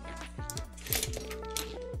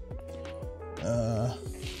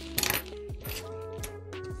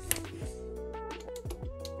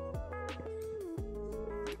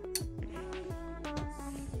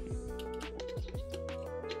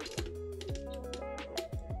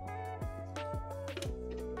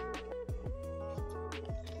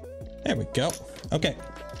 There we go. Okay.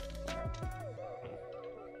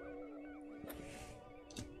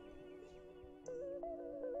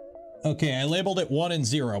 Okay, I labeled it 1 and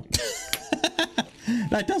 0.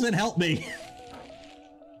 That doesn't help me.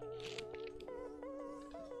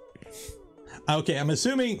 Okay, I'm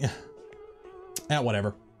assuming...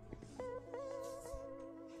 whatever.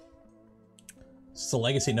 It's a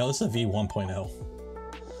legacy. No, this is a V1.0.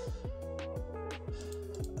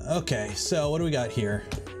 Okay, so what do we got here?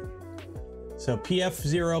 So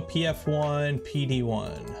PF0, PF1,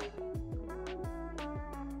 PD1.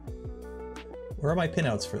 Where are my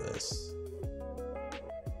pinouts for this?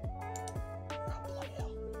 Oh, bloody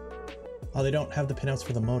hell. Oh, they don't have the pinouts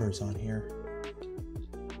for the motors on here.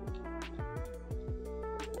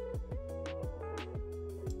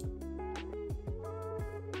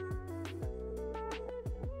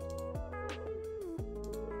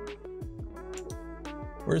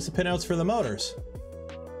 Where's the pinouts for the motors?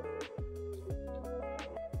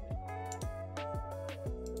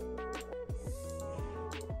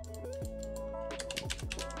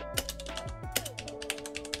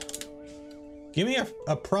 Give me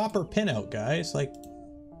a proper pinout, guys. Like,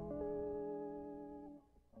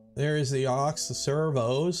 there is the aux, the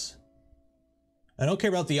servos. I don't care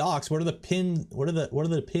about the aux. What are the pin? What are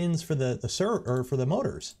the pins for the serv or for the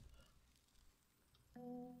motors?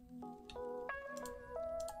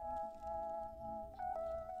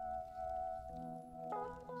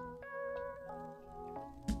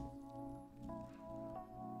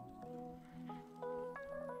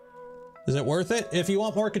 Is it worth it? If you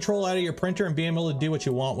want more control out of your printer and being able to do what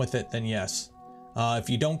you want with it, then yes. If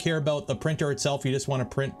you don't care about the printer itself, you just want to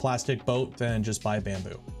print plastic boat, then just buy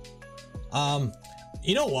bamboo.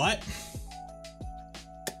 You know what?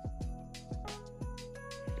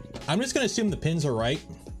 I'm just going to assume the pins are right.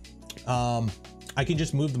 I can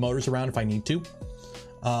just move the motors around if I need to.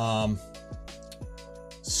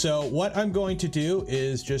 So what I'm going to do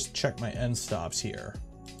is just check my end stops here.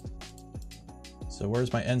 So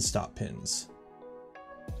where's my end stop pins?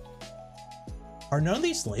 Are none of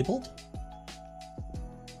these labeled?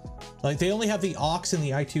 Like they only have the aux and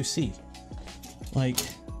the I2C. Like,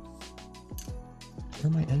 where are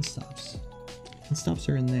my end stops? End stops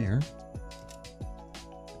are in there.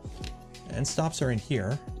 End stops are in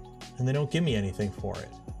here, and they don't give me anything for it.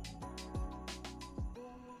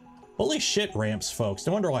 Holy shit, ramps, folks.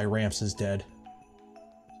 No wonder why ramps is dead.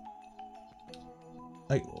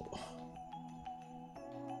 Like,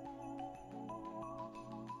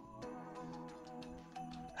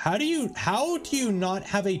 how do you not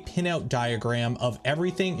have a pinout diagram of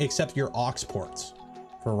everything except your aux ports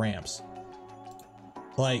for ramps?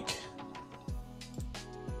 Like,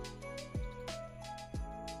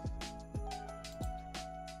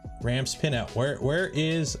 ramps pinout. Where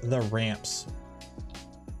is the ramps?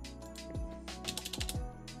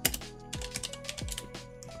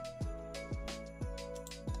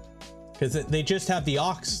 Because they just have the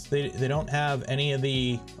aux. They don't have any of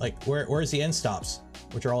the, like, where's the end stops,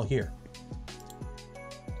 which are all here.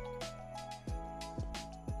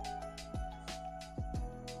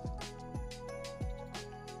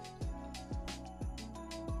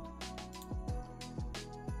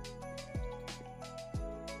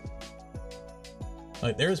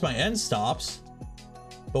 Like, there's my end stops,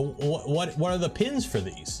 but what are the pins for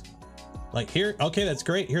these? Like here, okay, that's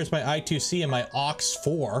great. Here's my I2C and my aux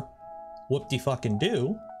 4.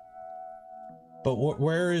 Whoop-de-fucking-do. But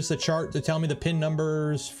where is the chart to tell me the pin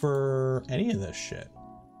numbers for any of this shit?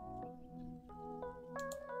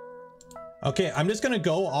 Okay, I'm just gonna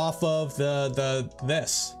go off of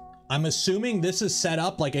this. I'm assuming this is set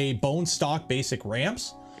up like a bone stock basic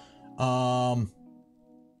ramps.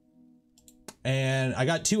 And I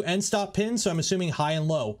got 2 end stop pins, so I'm assuming high and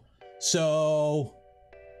low. So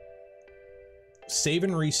save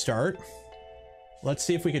and restart. Let's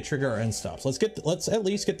see if we could trigger our end stops. Let's at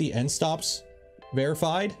least get the end stops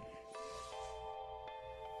verified.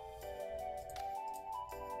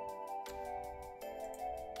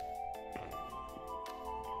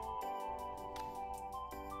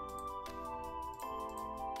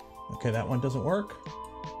 Okay, that one doesn't work.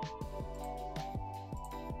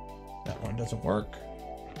 That one doesn't work.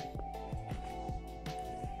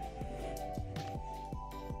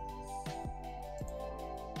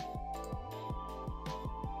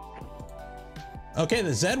 Okay,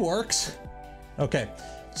 the Z works. Okay,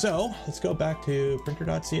 so let's go back to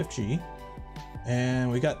printer.cfg,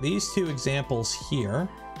 and we got these 2 examples here.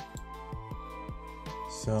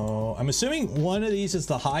 So I'm assuming one of these is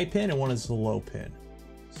the high pin and one is the low pin.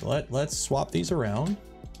 So let's swap these around.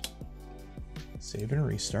 Save and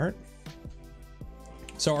restart.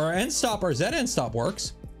 So our end stop, our Z end stop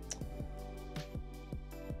works.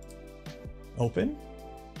 Open.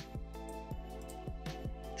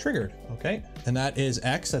 Triggered. Okay, and that is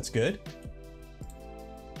X. That's good.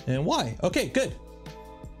 And Y. Okay, good.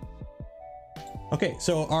 Okay,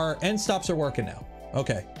 so our end stops are working now.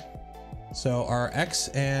 Okay, so our X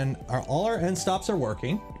and all our end stops are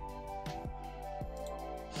working.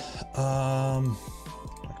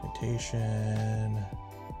 Documentation,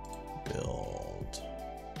 build,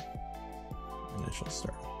 initial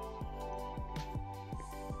start.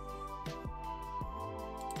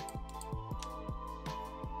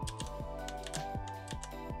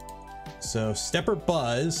 So stepper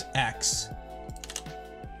buzz X.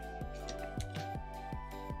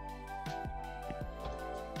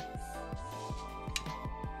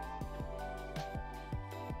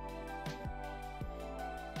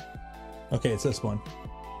 Okay, it's this one.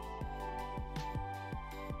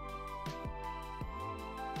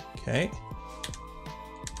 Okay.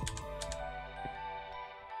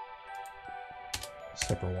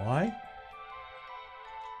 Stepper Y.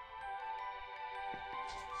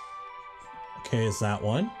 Okay, is that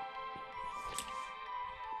one?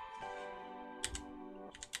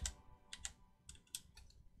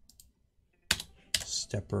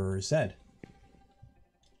 Stepper Z.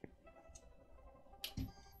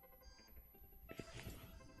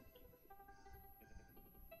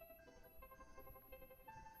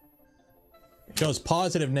 Shows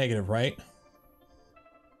positive, negative, right?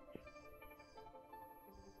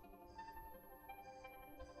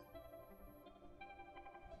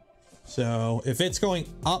 So if it's going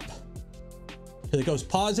up, it goes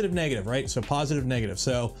positive, negative, right? So positive, negative.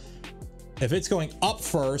 So if it's going up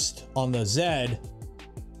first on the Z,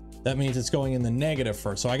 that means it's going in the negative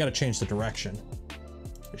first. So I got to change the direction.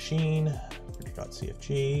 Machine,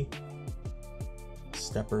 printer.cfg,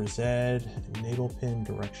 stepper Z, enable pin,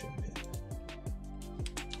 direction pin.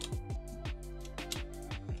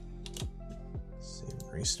 Save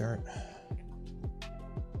and restart.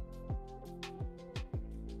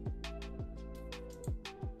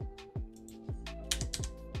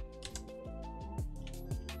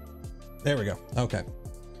 There we go. Okay.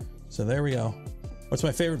 So there we go. What's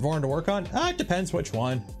my favorite Voron to work on? It depends which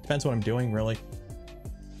one. Depends what I'm doing, really.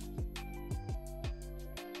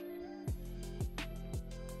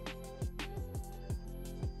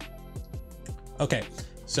 Okay,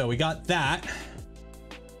 so we got that.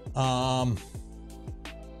 Home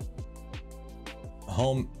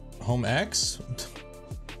X.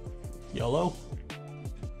 YOLO.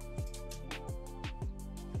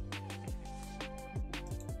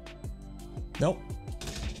 Nope.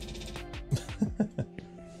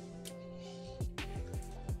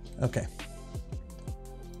 Okay.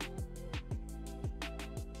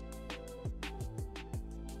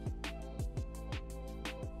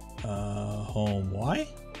 Home Y.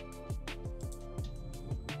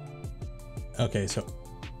 Okay, so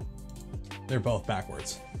they're both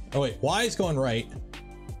backwards. Oh wait, Y is going right.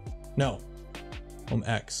 No, home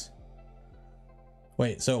X.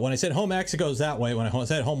 Wait, so when I said home X, it goes that way. When I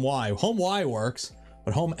said home Y works,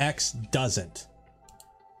 but home X doesn't.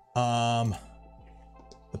 The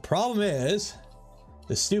problem is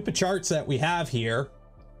the stupid charts that we have here,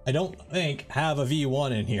 I don't think have a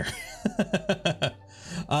V1 in here.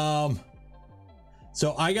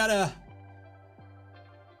 So I gotta,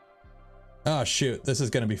 oh shoot, this is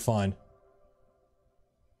gonna be fun.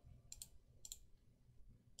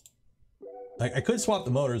 Like, I could swap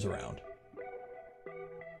the motors around.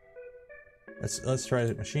 Let's try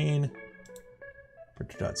the machine.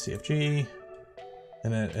 Printer.cfg.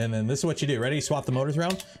 And then this is what you do. Ready? Swap the motors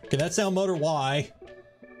around. Okay, that's now motor Y.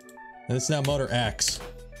 And this is now motor X.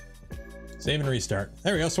 Save and restart.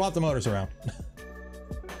 There we go. Swap the motors around.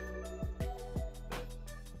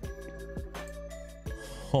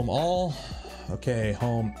 Home all. Okay,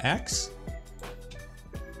 home X.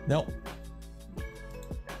 Nope.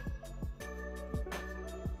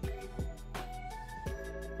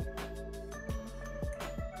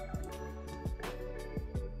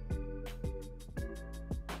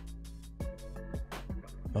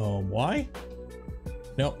 Y?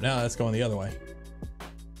 Nope, now that's going the other way.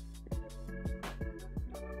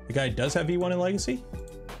 The guy does have V1 in Legacy?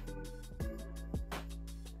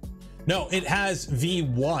 No, it has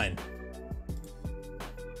V1,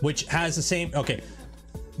 which has the same, okay.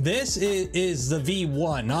 This is the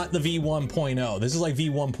V1, not the V1.0. This is like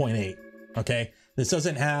V1.8, okay? This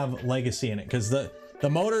doesn't have Legacy in it because the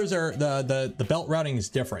motors are, the belt routing is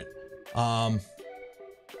different.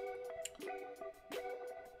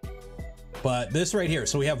 But this right here,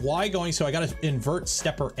 so we have Y going, so I gotta invert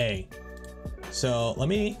stepper A. So let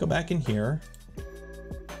me go back in here.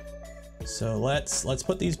 So let's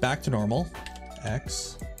put these back to normal.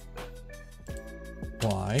 X,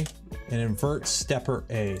 Y, and invert stepper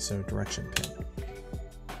A, so direction pin.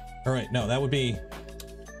 All right, no, that would be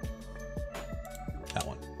that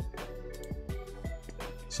one.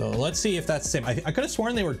 So let's see if that's the same. I could have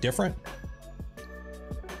sworn they were different.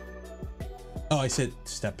 Oh, I said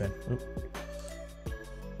step pin. Oop.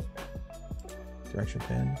 Direction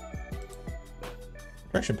pin.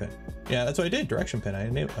 Direction pin. Yeah, that's what I did. Direction pin. I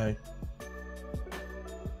knew.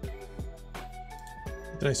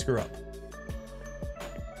 Did I screw up?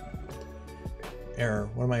 Error.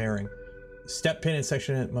 What am I erroring? Step pin in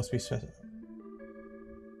section it must be specified.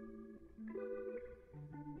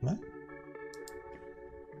 What?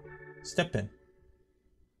 Step pin.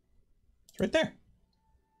 It's right there.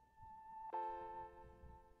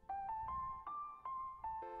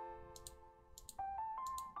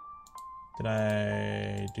 Did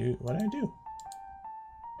I do, what did I do?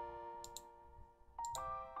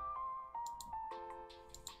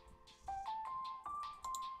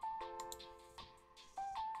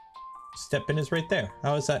 Step in is right there.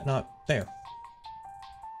 How is that not there?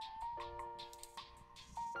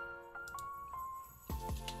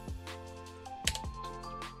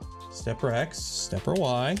 Stepper X, stepper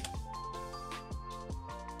Y.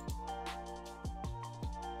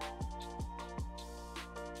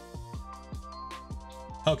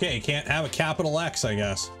 Okay, can't have a capital X, I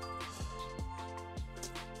guess.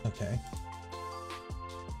 Okay.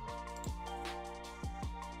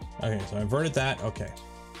 Okay, so I inverted that. Okay.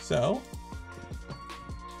 So,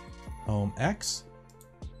 home X.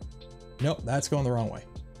 Nope, that's going the wrong way.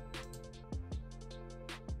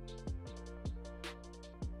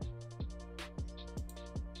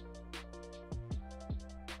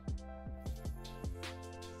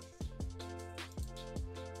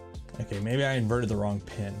 Okay, maybe I inverted the wrong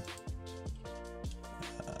pin.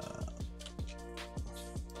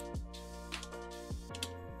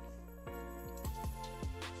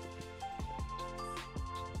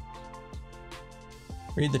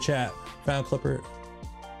 Read the chat. Found Klipper.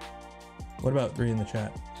 What about reading the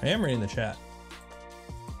chat? I am reading the chat.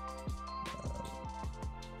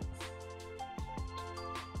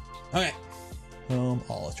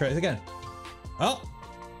 try this again. Oh.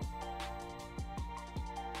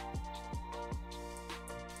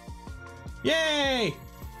 Yay!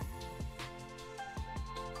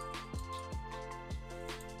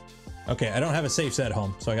 Okay, I don't have a safe set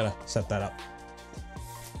home, so I gotta set that up.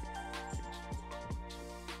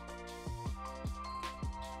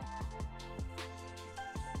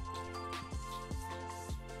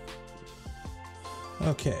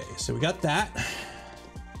 Okay, so we got that.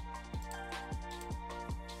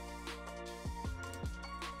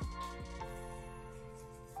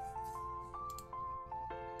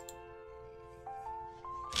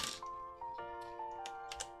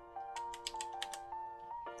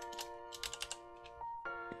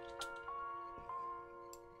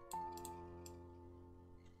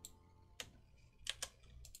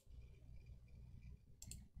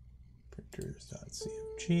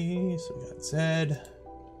 Printers.cfg, so we got Z.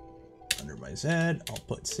 Under my Z, I'll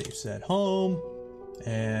put safe Z home.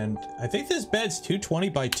 And I think this bed's 220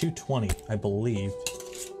 by 220, I believe.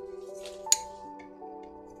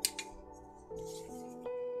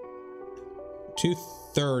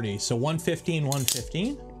 $230, so 115,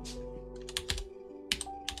 115.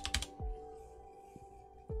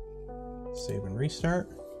 Save and restart.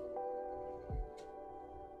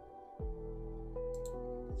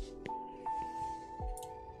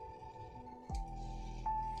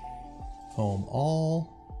 Home all.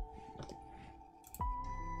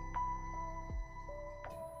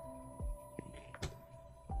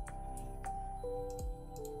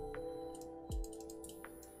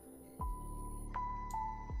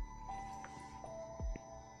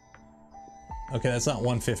 Okay, that's not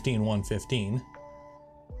 115, 115.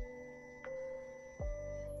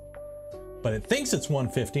 But it thinks it's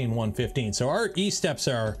 115, 115. So our E steps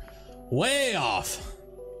are way off.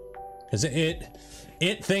 Because it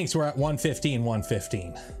thinks we're at 115,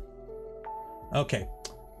 115. Okay,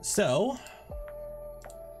 so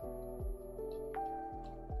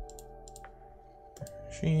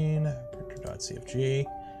machine, printer.cfg,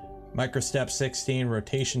 microstep 16,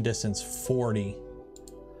 rotation distance 40.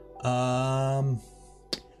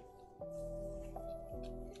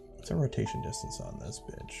 What's our rotation distance on this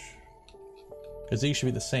bitch? Because these should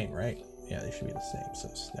be the same, right? Yeah, they should be the same. So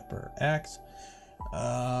snipper X.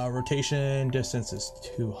 Rotation distance is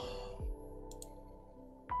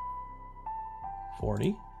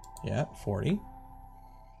 240. Yeah, 40.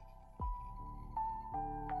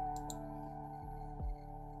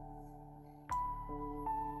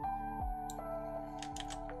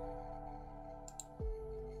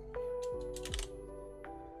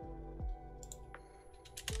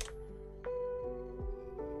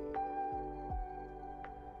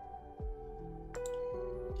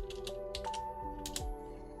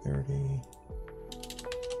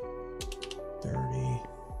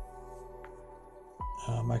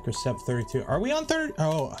 Microstep 32. Are we on 30?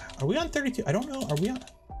 Oh, are we on 32? I don't know. Are we on?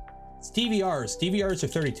 It's DVRs. DVRs are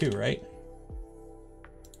 32, right?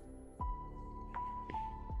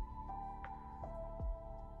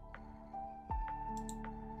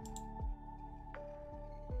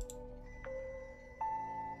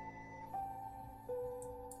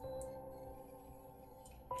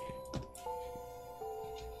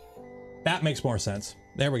 That makes more sense.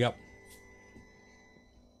 There we go.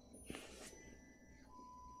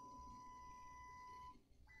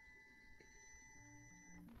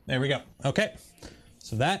 There we go. Okay.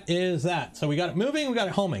 So that is that. So we got it moving, we got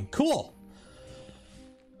it homing. Cool.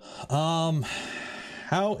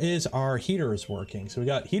 How is our heaters working? So we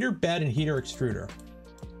got heater bed and heater extruder.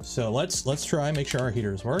 So let's try make sure our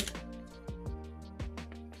heaters work.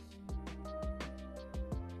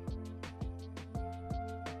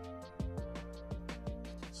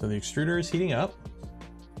 So the extruder is heating up.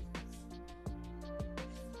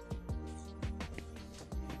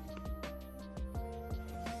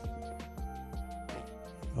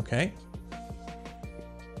 Okay.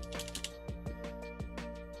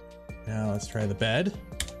 Now let's try the bed.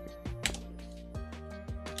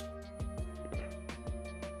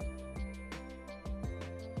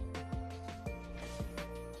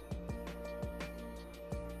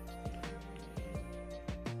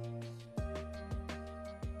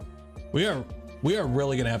 We are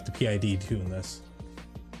really gonna have to PID tune this.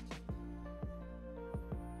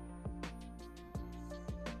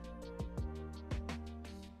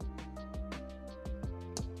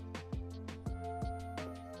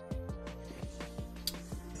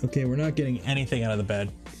 Okay, we're not getting anything out of the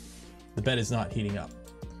bed. The bed is not heating up.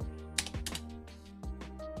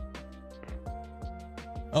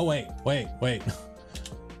 Oh, wait.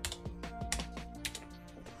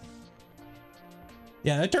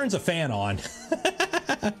 Yeah, that turns a fan on.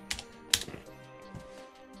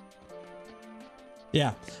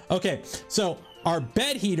 Yeah. Okay. So our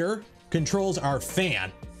bed heater controls our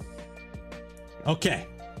fan. Okay.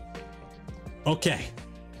 Okay.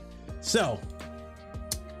 So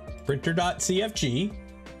printer.cfg.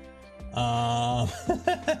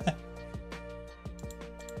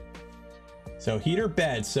 So heater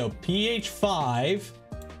bed. So pH 5.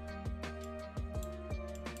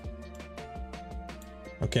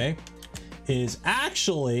 Okay. Is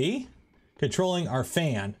actually controlling our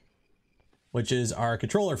fan, which is our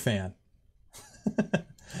controller fan.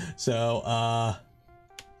 So,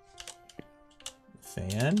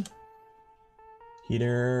 fan,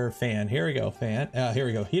 heater, fan. Here we go, fan. Here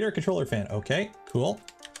we go, heater, controller, fan. Okay, cool.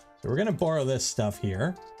 So we're gonna borrow this stuff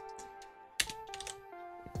here.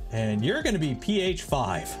 And you're gonna be pH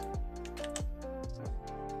 5.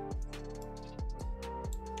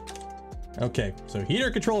 Okay, so heater,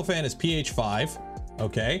 controller, fan is pH 5.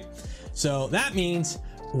 Okay, so that means,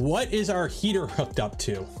 what is our heater hooked up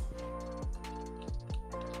to?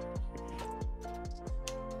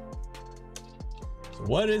 So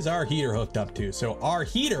what is our heater hooked up to? So our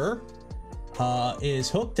heater is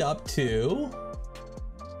hooked up to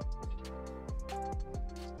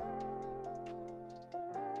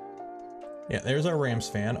there's our Rams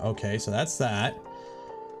fan. Okay, so that's that.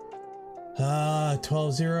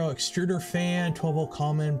 12-0 extruder fan, 12 volt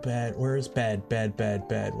common bed. Where's bed? Bed.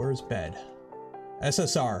 Where's bed?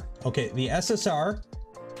 SSR. Okay, the SSR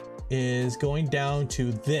is going down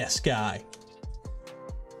to this guy,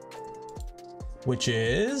 which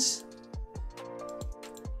is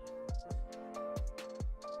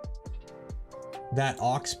that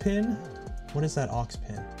aux pin. What is that aux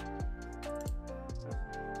pin?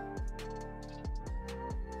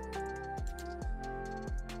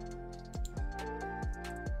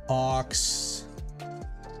 Aux.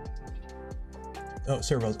 Oh,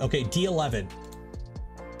 servos. Okay, D11.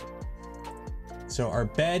 So our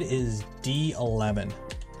bed is D11.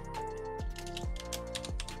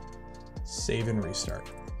 Save and restart.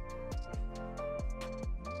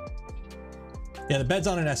 Yeah, the bed's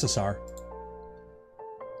on an SSR.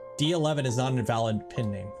 D11 is not an invalid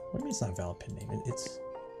pin name. What do you mean it's not a valid pin name? It's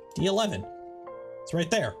D11. It's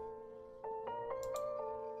right there.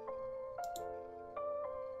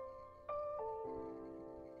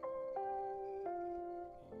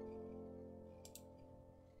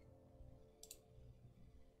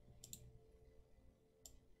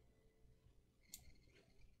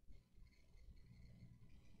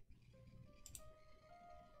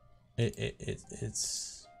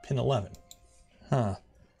 It's pin 11. Huh.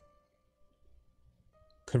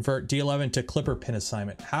 Convert D11 to Klipper pin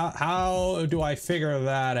assignment. How do I figure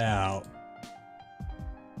that out?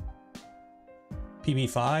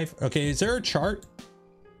 PB5? Okay, is there a chart?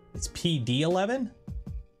 It's PD11?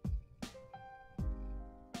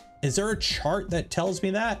 Is there a chart that tells me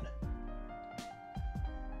that?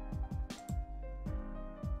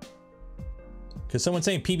 Because someone's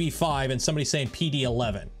saying PB5 and somebody's saying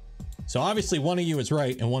PD11. So obviously one of you is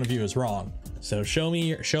right and one of you is wrong. So show me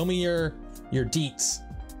your deets.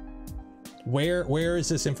 Where is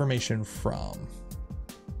this information from?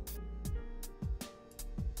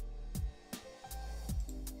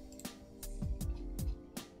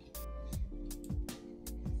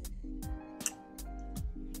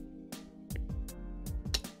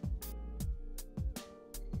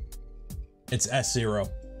 It's S0.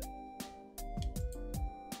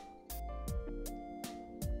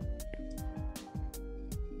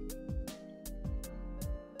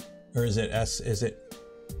 Or is it S? Is it?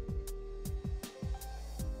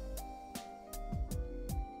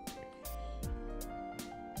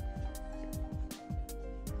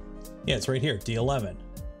 Yeah, it's right here, D11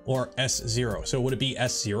 or S0. So would it be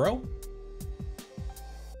S0?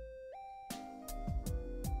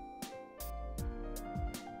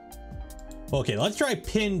 Okay, let's try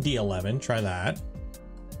pin D11. Try that.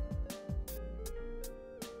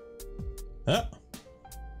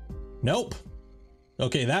 Nope.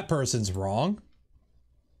 Okay, that person's wrong.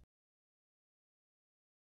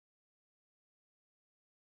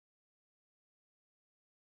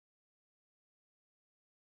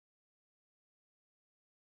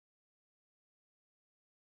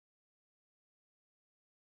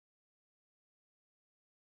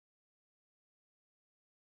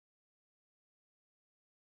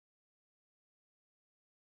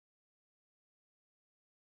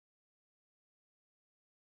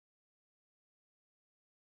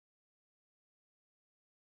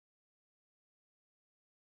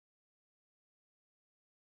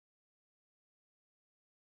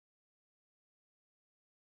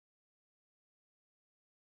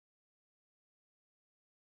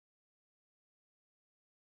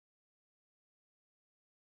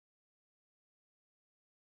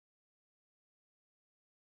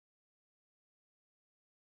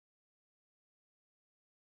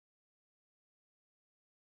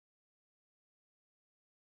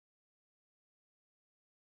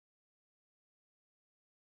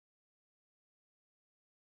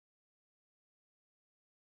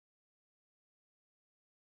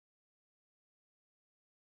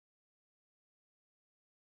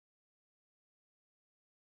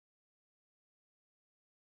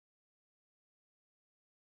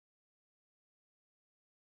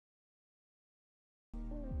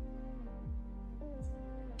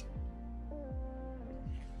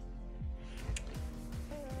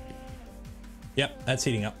 Yep, that's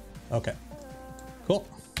heating up. Okay, cool.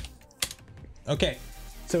 Okay,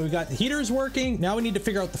 so we've got the heaters working. Now we need to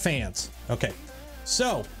figure out the fans. Okay,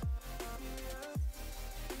 so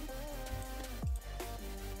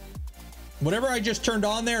whatever I just turned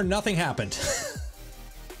on there, nothing happened.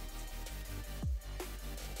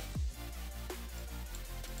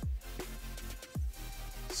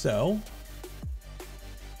 So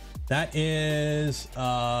that is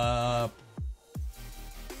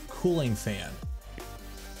cooling fan,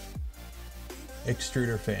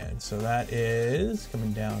 extruder fan. So that is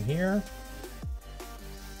coming down here.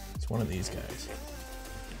 It's one of these guys.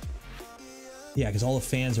 Yeah, because all the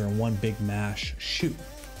fans are in one big mash. Shoot.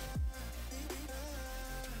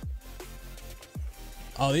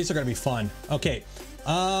 Oh, these are gonna be fun. Okay.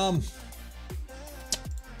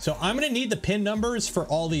 So I'm gonna need the pin numbers for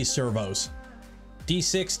all these servos.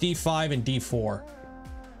 D6, D5, and D4.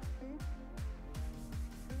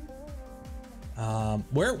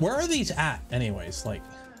 Where are these at anyways? Like,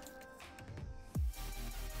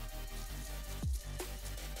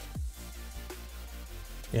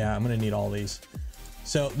 yeah, I'm gonna need all these.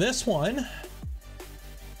 So this one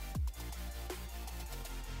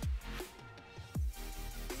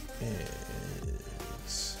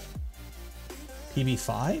is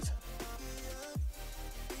PB5,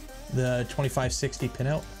 the 2560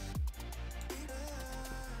 pinout.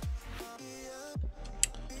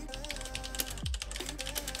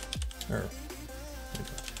 Or,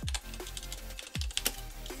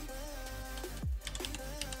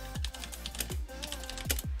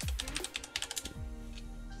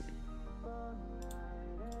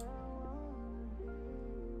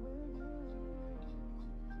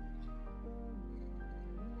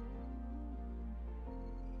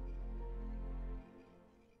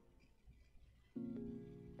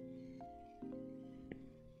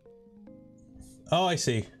 oh, I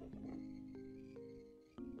see.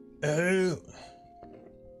 Oh.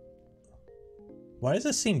 Why does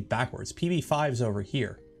this seem backwards? PB5's over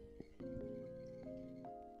here.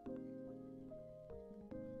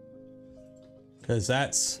 Because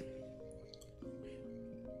that's...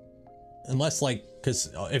 Unless, like,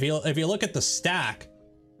 because if you look at the stack,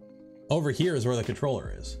 over here is where the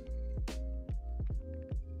controller is.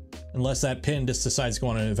 Unless that pin just decides to go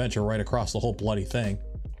on an adventure right across the whole bloody thing.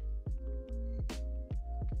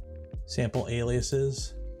 Sample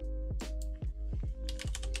aliases.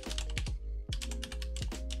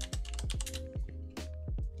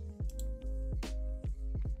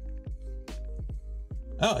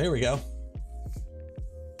 Oh, here we go.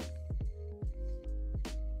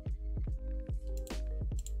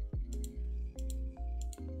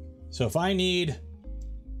 So if I need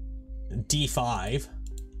D5,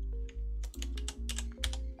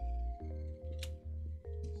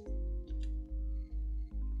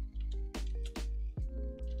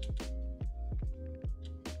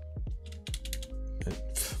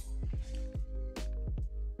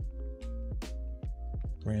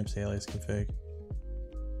 ramps alias config.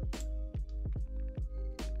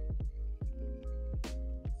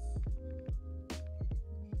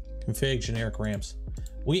 Config generic ramps.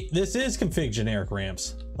 This is config generic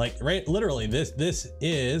ramps. Like, right, literally this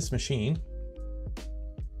is machine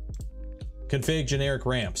config generic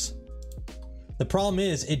ramps. The problem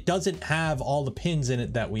is it doesn't have all the pins in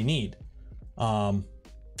it that we need.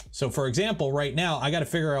 So for example, right now I got to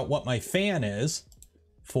figure out what my fan is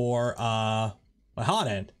for my hot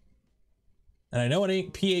end, and I know it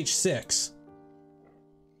ain't pH6.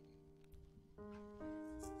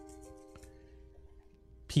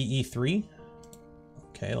 PE3.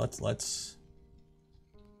 Okay, let's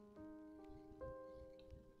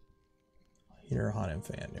heater, hot end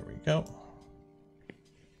fan. There we go.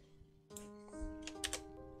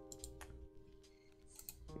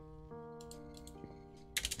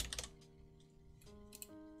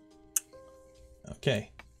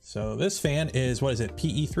 Okay, so this fan is, what is it,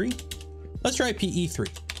 PE3? Let's try PE3.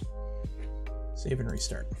 Save and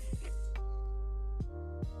restart.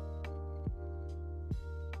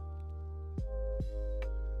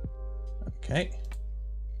 Okay.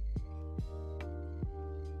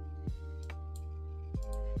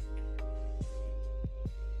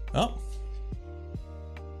 Oh.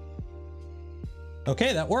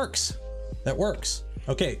 Okay, that works. That works.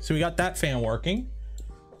 Okay, so we got that fan working.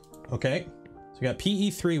 Okay, so we got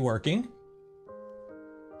PE3 working.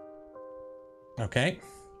 Okay.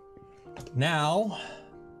 Now,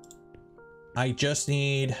 I just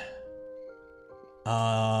need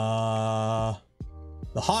the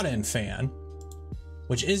hot end fan,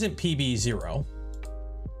 which isn't PB0.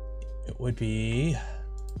 It would be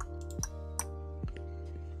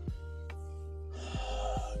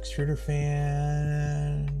Extruder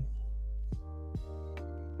fan.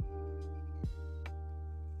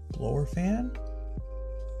 Blower fan?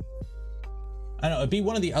 I don't know, it'd be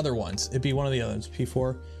one of the other ones. It'd be one of the others.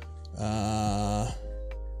 P4.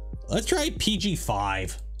 Let's try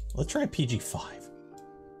PG5. Let's try PG5.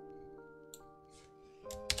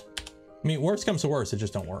 I mean, worst comes to worst, it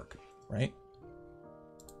just don't work, right?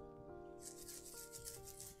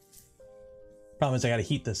 Problem is I gotta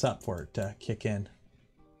heat this up for it to kick in.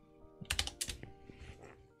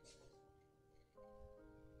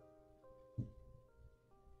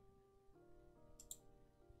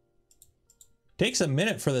 Takes a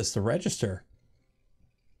minute for this to register.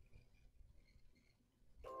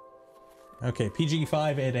 Okay,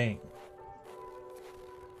 PG5 it ain't.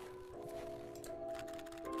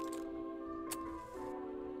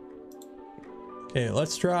 Okay,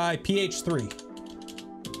 let's try PH3.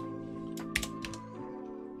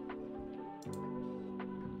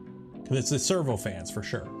 Because it's the servo fans for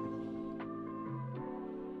sure.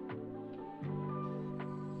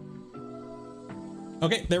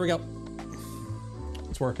 Okay, there we go.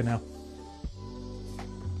 It's working now.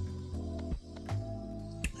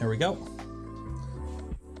 There we go.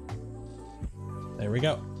 There we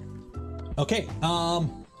go. Okay,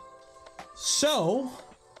 so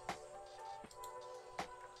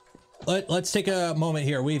let's take a moment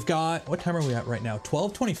here. We've got, what time are we at right now?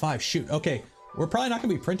 12:25. Shoot. Okay, we're probably not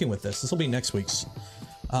gonna be printing with this. This will be next week's.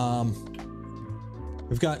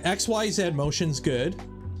 We've got XYZ motion's good.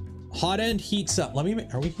 Hot end heats up. Let me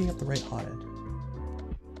make, are we heating up the right hot end?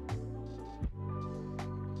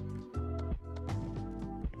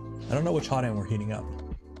 I don't know which hot end we're heating up.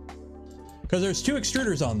 Because there's two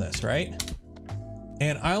extruders on this, right?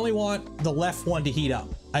 And I only want the left one to heat up.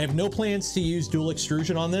 I have no plans to use dual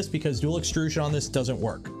extrusion on this because dual extrusion on this doesn't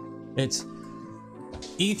work. It's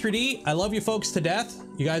E3D. I love you folks to death.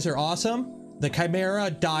 You guys are awesome. The chimera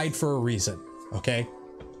died for a reason, okay?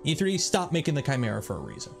 E3D stopped making the chimera for a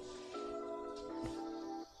reason.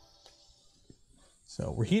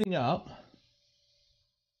 So we're heating up.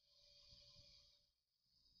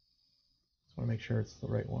 Just want to make sure it's the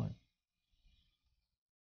right one.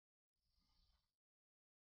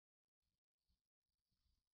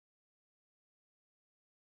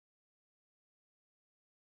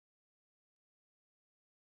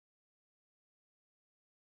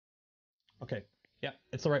 Okay, yeah,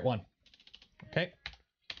 it's the right one. Okay,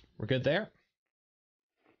 we're good there.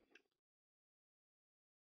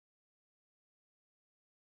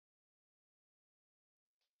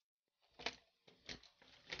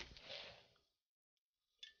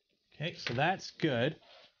 Okay, so that's good.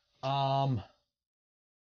 We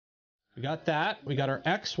got that. We got our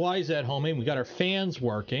XYZ homing. We got our fans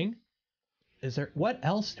working. Is there, what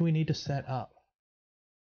else do we need to set up?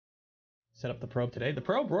 Set up the probe today. The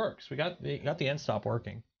probe works. We got the end stop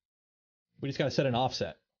working. We just got to set an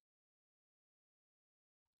offset.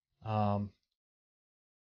 Oh,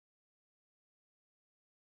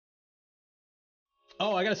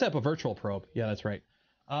 I got to set up a virtual probe. Yeah, that's right.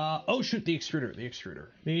 Oh shoot, the extruder.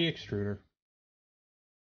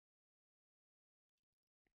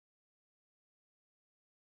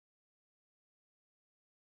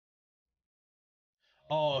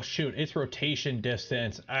 Oh shoot, it's rotation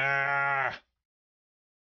distance. Ah.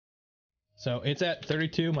 So it's at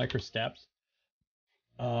 32 microsteps.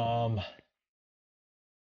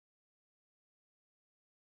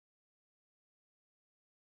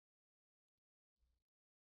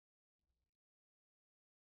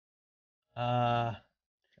 Turn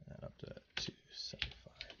that up to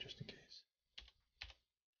 275 just in case.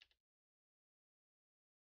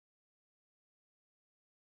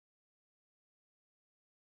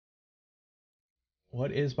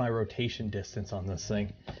 What is my rotation distance on this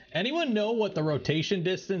thing? Anyone know what the rotation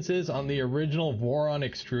distance is on the original Voron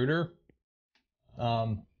extruder?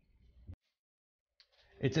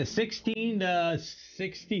 It's a 16 to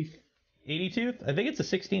 60 80 tooth. I think it's a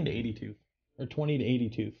 16 to 80 tooth or 20 to 80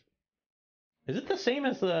 tooth. Is it the same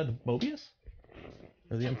as the Mobius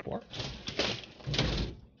or the M4?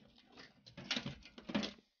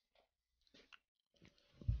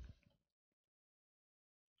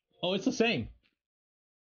 Oh, it's the same.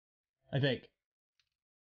 I think.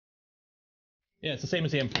 Yeah, it's the same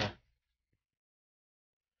as the M4.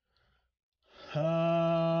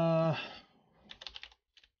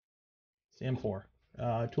 It's the M4.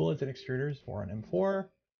 Toolheads and extruders for an M4.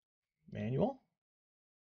 Manual.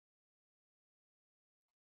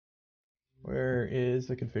 Where is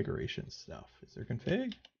the configuration stuff? Is there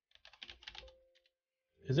config?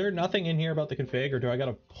 Is there nothing in here about the config, or do I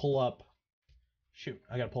gotta pull up? Shoot,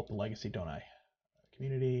 I gotta pull up the legacy, don't I?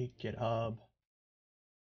 Community, GitHub.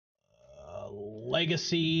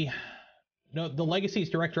 legacy. No, the legacy is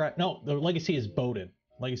director. No, the legacy is bowden.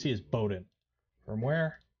 Legacy is bowden.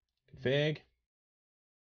 Firmware, config,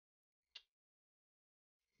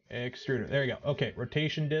 extruder. There you go. Okay,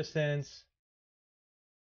 rotation distance.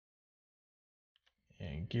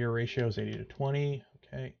 And gear ratio is 80/20.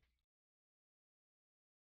 Okay.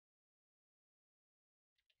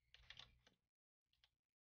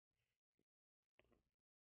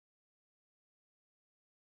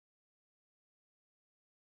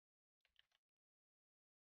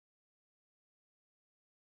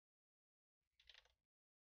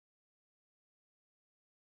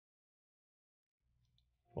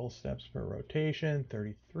 Full steps per rotation,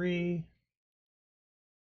 33.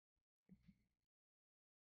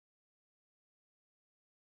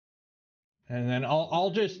 And then I'll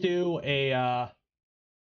just do a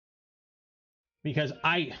because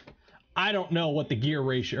I don't know what the gear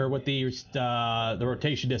ratio or what the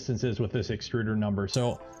rotation distance is with this extruder number.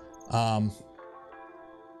 So I'm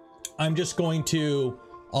just going to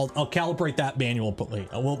I'll calibrate that manually.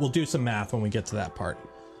 We'll do some math when we get to that part.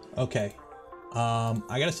 Okay. I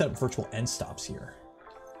gotta set up virtual end stops here.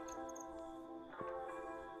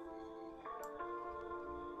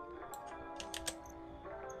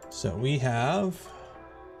 So we have,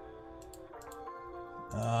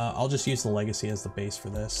 I'll just use the legacy as the base for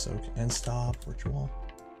this. So end stop, virtual,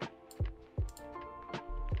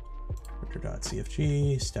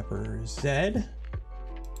 vector.cfg, stepper Z.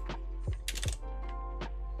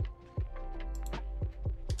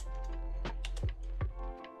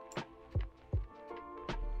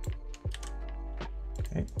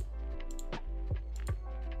 Okay.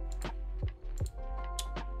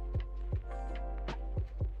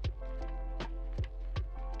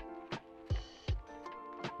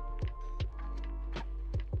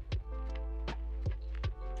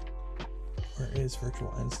 Where is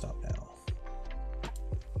virtual end stop now?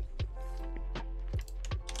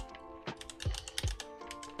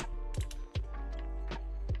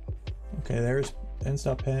 Okay, there's end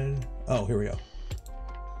stop pen. Oh, here we go.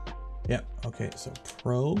 Yep. Okay, so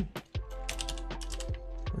probe.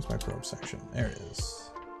 Where's my probe section? There it is.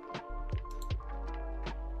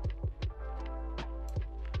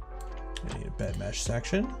 I need a bed mesh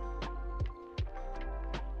section.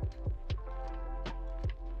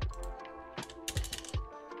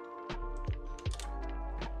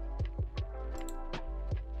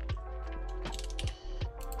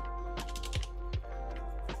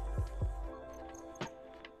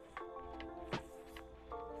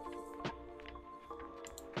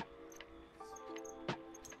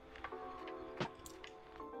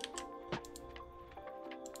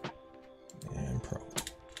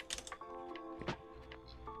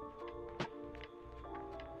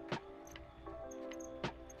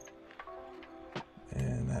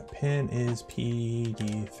 Pin is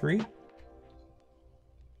PD3.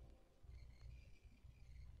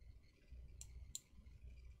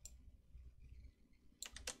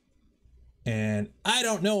 And I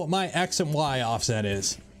don't know what my X and Y offset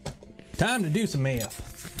is. Time to do some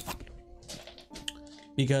math.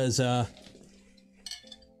 Because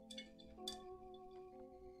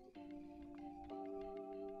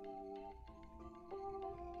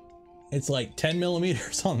it's like 10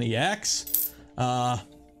 millimeters on the X.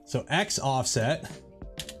 So X offset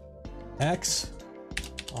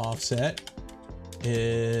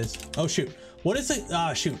is, oh shoot, what is it?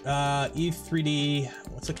 Shoot, E3D,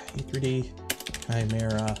 what's a E3D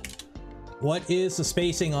chimera? What is the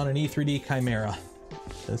spacing on an E3D chimera?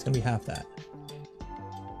 So it's gonna be half that.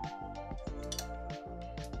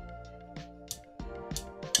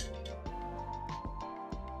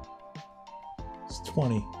 It's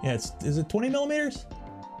 20, yeah, is it 20 millimeters?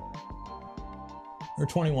 Or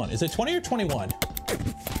 21. Is it 20 or 21?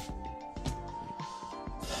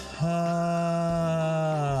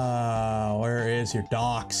 Where is your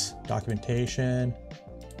docs? Documentation.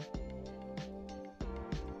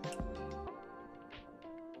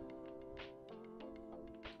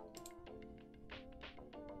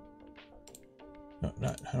 No,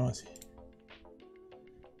 not, how do I see?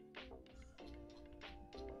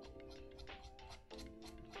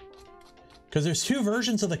 Because there's two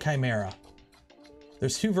versions of the chimera.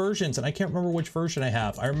 There's two versions, and I can't remember which version I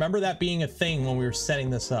have. I remember that being a thing when we were setting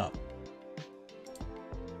this up.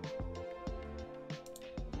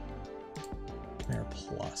 Chimera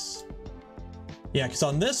Plus. Yeah, because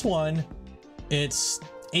on this one, it's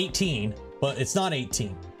 18, but it's not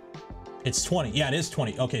 18. It's 20. Yeah, it is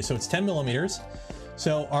 20. Okay, so it's 10 millimeters.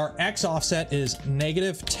 So our X offset is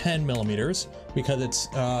negative 10 millimeters because it's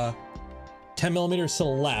 10 millimeters to the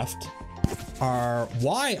left. Our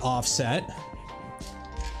Y offset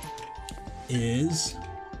is,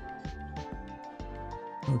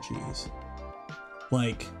 oh geez,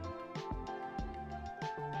 like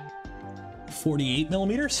 48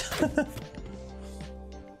 millimeters.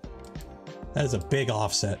 That is a big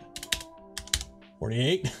offset.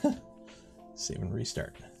 48. Save and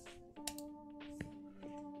restart.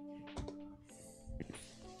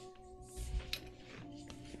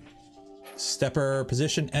 Stepper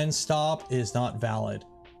position end stop is not valid.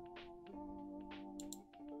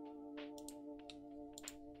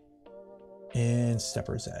 And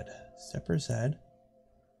stepper Z. Stepper Z.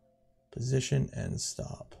 Position end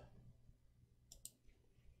stop.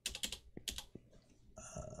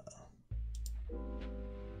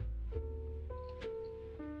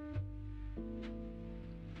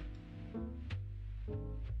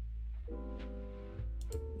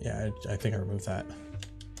 Yeah, I think I removed that.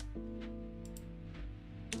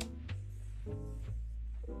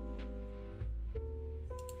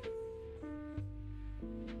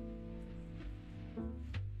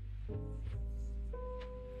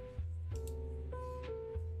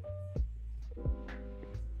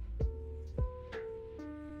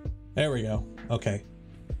 There we go. Okay.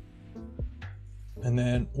 And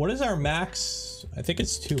then what is our max? I think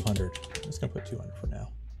it's 200. I'm just gonna put 200 for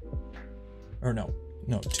now. Or no,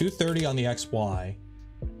 230 on the XY.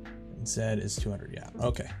 And Z is 200. Yeah.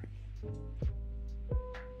 Okay.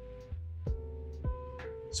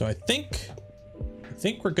 So I think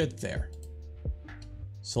we're good there.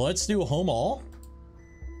 So let's do home all.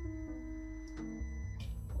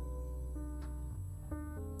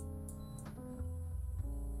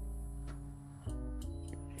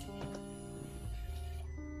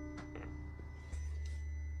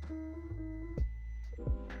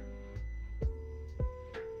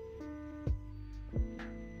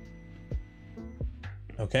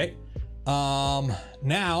 Okay.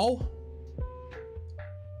 Now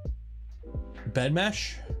bed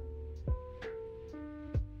mesh.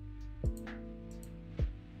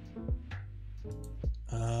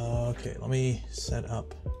 Okay, let me set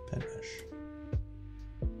up bed mesh.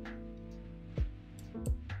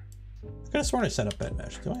 I could have sworn I set up bed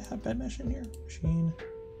mesh. Do I have bed mesh in here? Machine.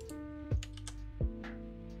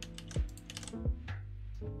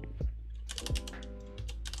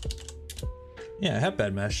 Yeah, I have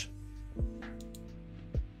bed mesh.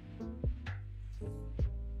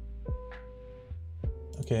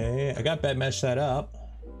 Okay, I got bed mesh set up.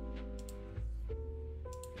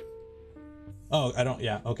 Oh, I don't,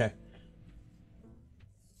 yeah, okay.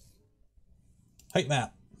 Height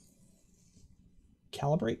map.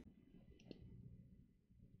 Calibrate.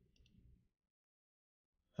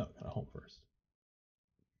 Oh, gotta home first.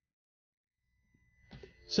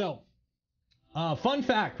 So, fun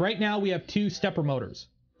fact, right now we have 2 stepper motors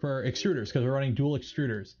for extruders because we're running dual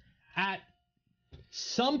extruders. At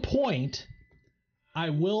some point, I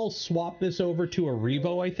will swap this over to a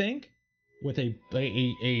Revo, I think, with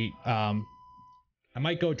I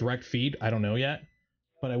might go direct feed, I don't know yet,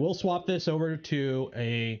 but I will swap this over to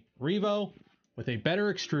a Revo with a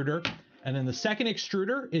better extruder, and then the second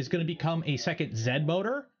extruder is going to become a second Z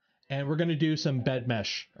motor, and we're going to do some bed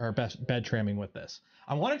mesh or bed tramming with this.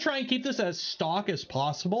 I want to try and keep this as stock as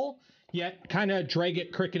possible, yet kind of drag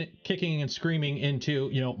it kicking and screaming into,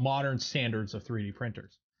 you know, modern standards of 3D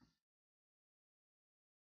printers.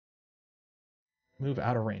 Move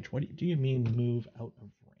out of range. What do you mean move out of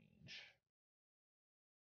range?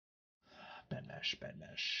 Bed mesh, bed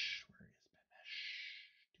mesh. Where is bed mesh?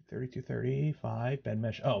 230, 230, 5, bed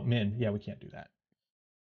mesh. Oh, min. Yeah, we can't do that.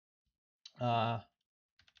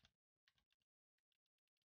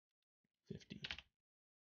 50.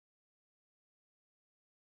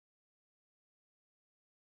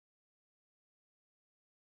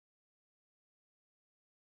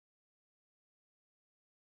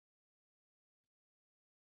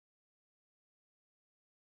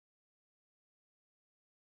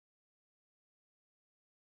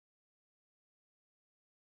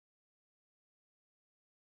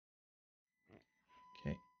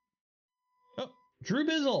 Okay. Oh, Drew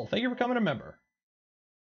Bizzle, thank you for becoming a member.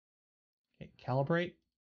 Okay, calibrate.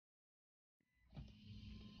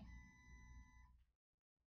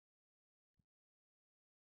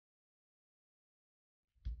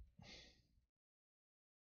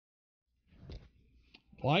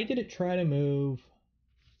 Why did it try to move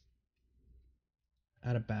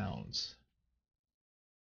out of bounds?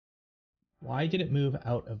 Why did it move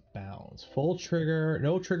out of bounds? Full trigger,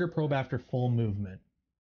 no trigger probe after full movement.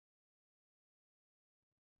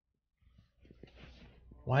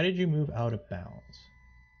 Why did you move out of bounds?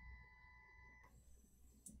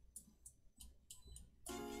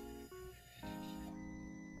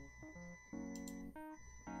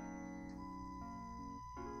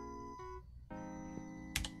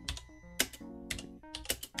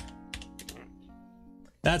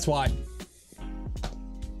 That's why.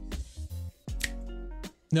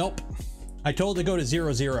 Nope. I told it to go to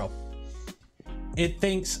 0, 0. It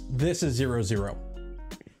thinks this is 0, 0.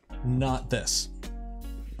 Not this.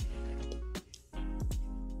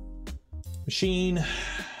 Machine.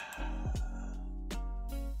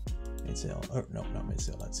 Mainsail. Oh, no, not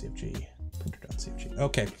mainsail. That's CFG. Printer.cfg.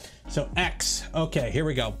 Okay. So X. Okay, here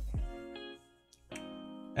we go.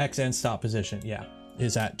 X end stop position. Yeah.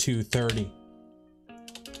 Is at 230.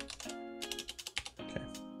 Okay.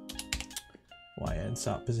 Y end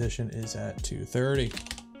stop position is at 230.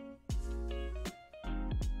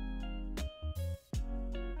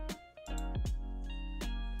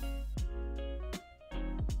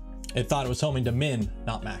 It thought it was homing to min,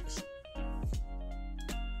 not max.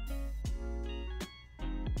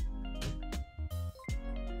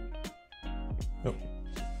 Oh.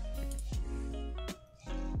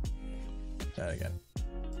 That again.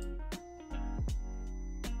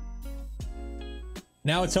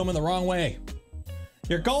 Now it's homing the wrong way.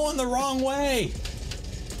 You're going the wrong way.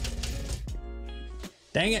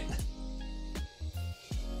 Dang it.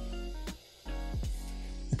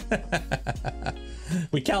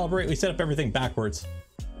 We calibrate, we set up everything backwards.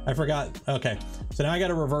 I forgot. Okay, so now I got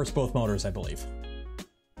to reverse both motors, I believe.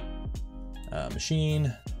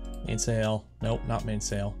 Machine, mainsail. Nope, not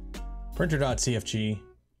mainsail. Printer.cfg.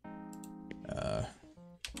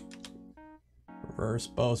 Reverse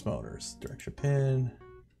both motors. Direction pin.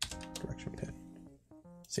 Direction pin.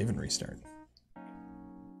 Save and restart.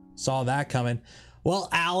 Saw that coming. Well,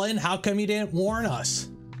 Alan, how come you didn't warn us?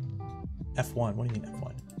 F1. What do you mean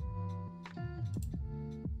F1?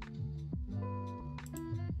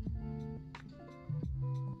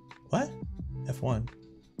 What? F1.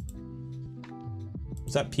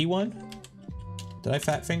 Was that P1? Did I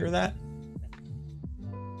fat finger that?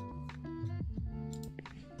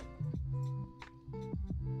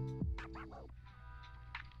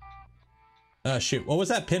 Shoot. What was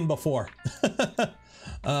that pin before?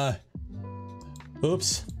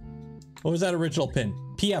 Oops. What was that original pin?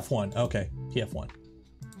 PF1. Okay. PF1.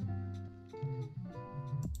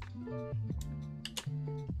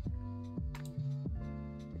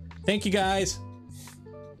 Thank you guys.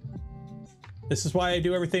 This is why I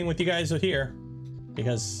do everything with you guys here,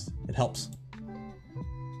 because it helps.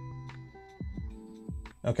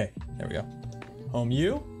 Okay, there we go. Home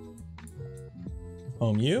U.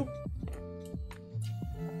 Home U.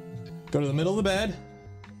 Go to the middle of the bed.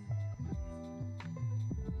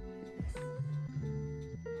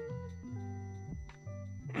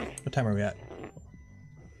 What time are we at?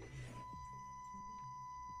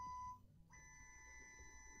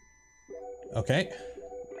 Okay.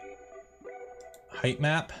 Height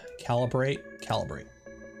map, calibrate, calibrate.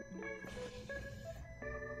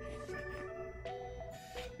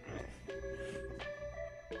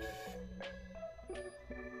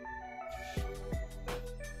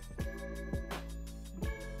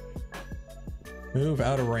 Move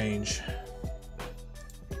out of range.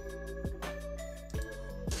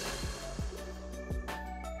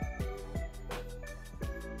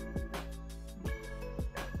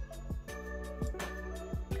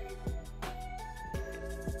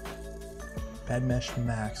 Bed mesh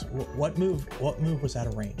max. What move was out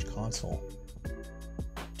of range? Console.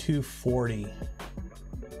 240.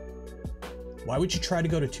 Why would you try to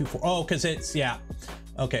go to 240? Oh, because it's, yeah.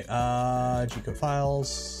 Okay, G-code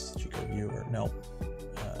files, G-code viewer, no.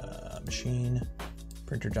 Machine,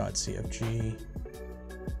 printer.cfg,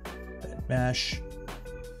 bed mesh.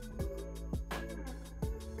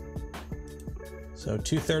 So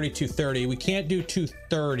 230, 230. We can't do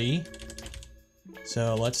 230.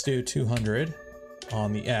 So let's do 200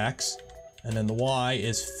 on the X, and then the Y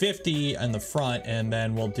is 50 on the front, and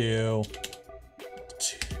then we'll do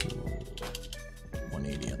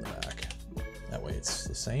 180 on the back. That way it's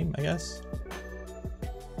the same, I guess.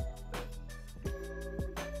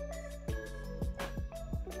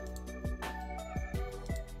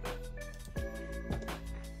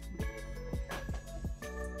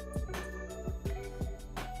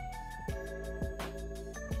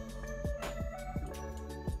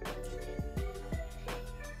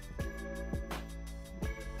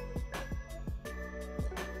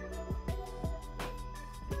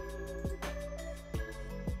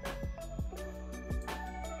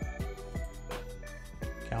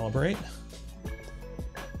 Calibrate.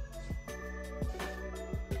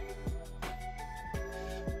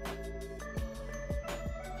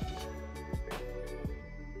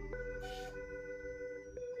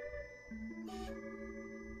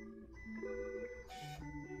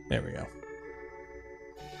 There we go.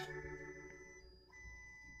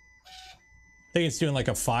 I think it's doing like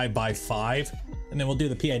a 5x5, and then we'll do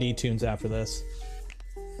the PID tunes after this.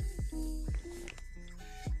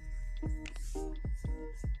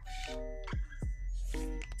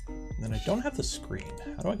 And then I don't have the screen.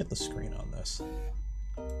 How do I get the screen on this?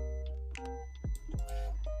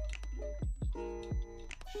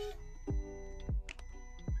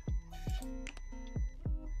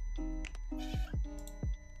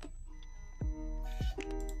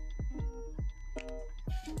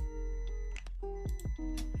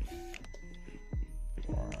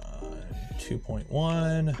 Voron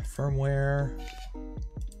 2.1 firmware,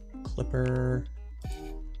 Klipper.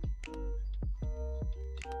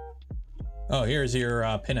 Oh, here's your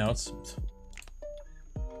pinouts.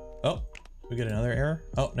 Oh, we get another error?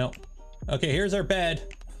 Oh, no. Okay, here's our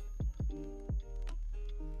bed.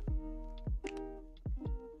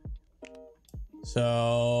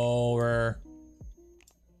 So we're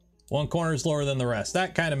one corner is lower than the rest.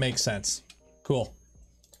 That kind of makes sense. Cool.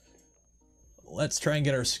 Let's try and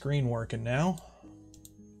get our screen working now.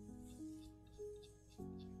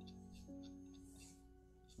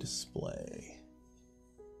 Display.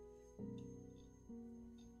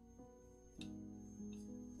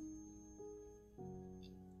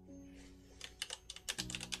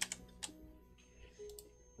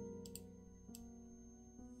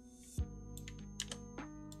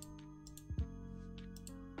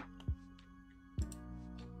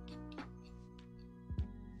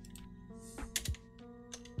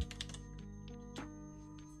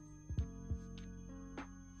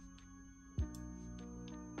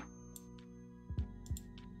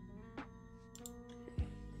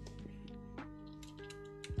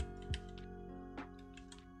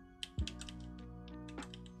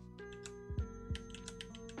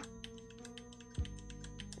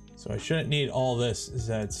 So I shouldn't need all this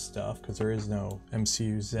Z stuff because there is no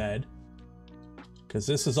MCU Z. Because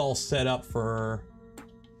this is all set up for...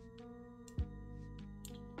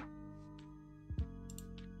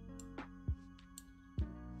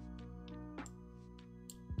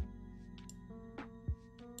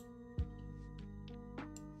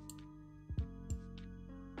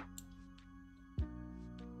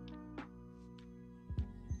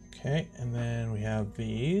 Okay, and then we have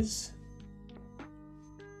these.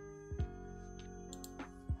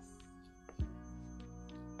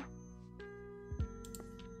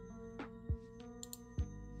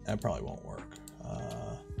 That probably won't work.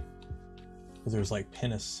 Because there's like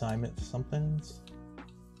pin assignment somethings.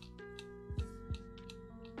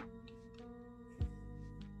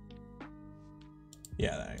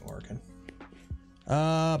 Yeah, that ain't working.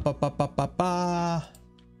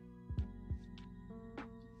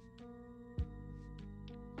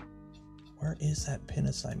 Where is that pin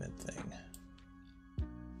assignment thing?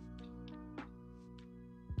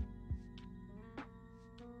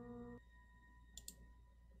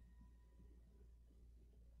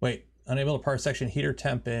 Wait, unable to parse section heater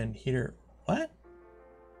temp and heater. What?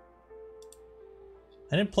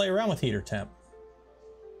 I didn't play around with heater temp.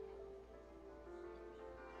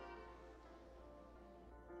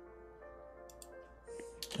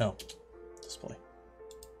 Oh, display.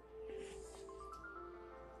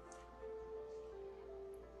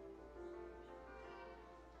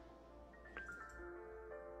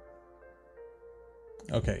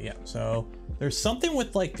 Okay, yeah, so there's something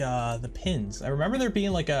with like the pins. I remember there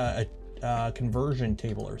being like a conversion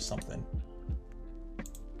table or something.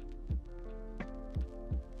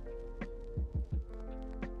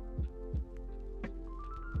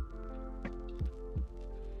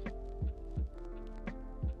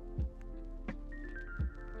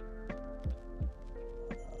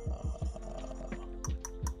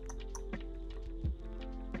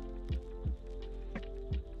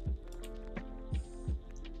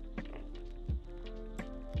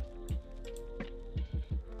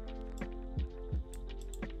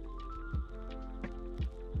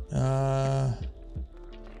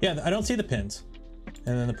 Yeah, I don't see the pins.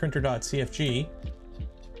 And then the printer.cfg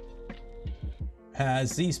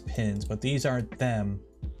has these pins, but these aren't them.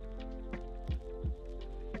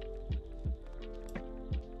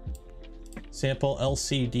 Sample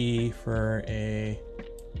LCD for a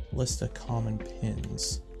list of common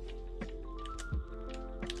pins.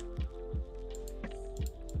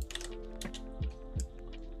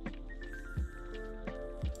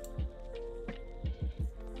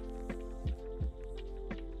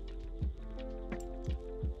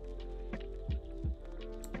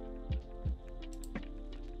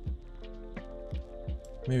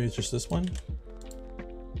 Maybe it's just this one.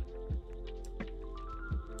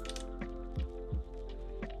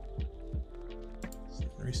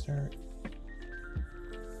 Restart.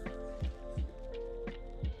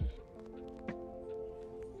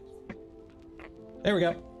 There we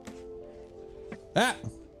go. Ah!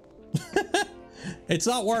 It's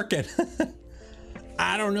not working.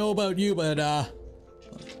 I don't know about you, but let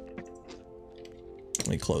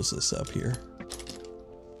me close this up here.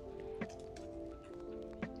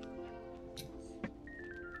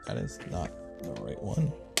 That is not the right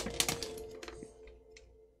one.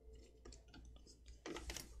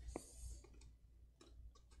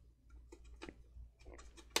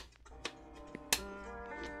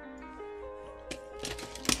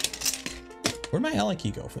 Where'd my Allen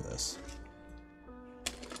key go for this?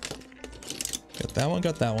 Got that one,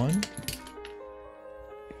 got that one.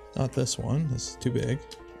 Not this one, this is too big.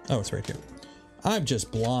 Oh, it's right here. I'm just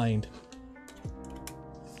blind.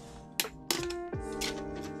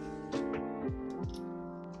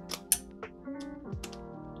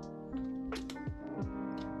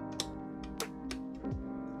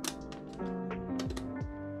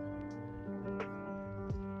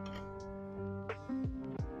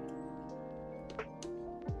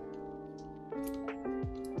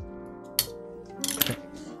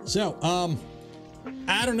 So,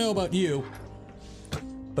 I don't know about you,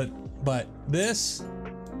 but this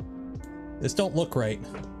don't look right.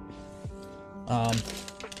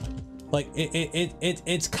 Like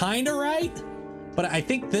it's kind of right, but I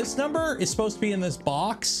think this number is supposed to be in this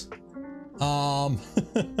box.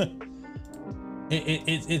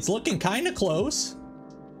 It's looking kind of close,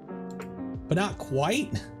 but not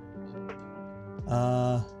quite.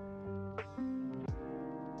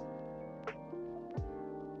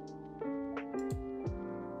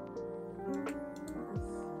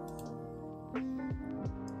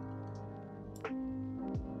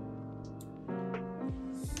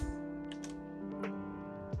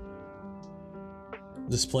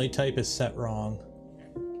 Display type is set wrong.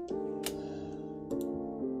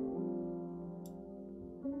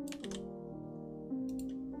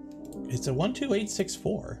 It's a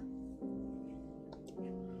 12864.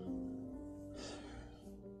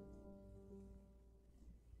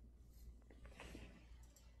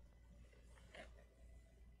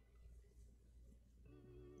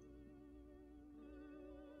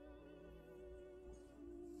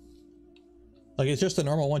 Like it's just a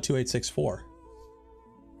normal 12864.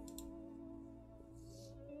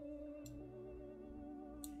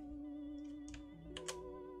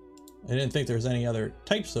 I didn't think there was any other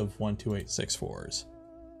types of 12864s.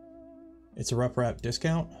 It's a rep wrap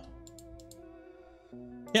discount.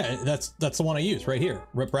 Yeah, that's the one I use right here.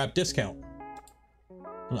 Rep wrap discount.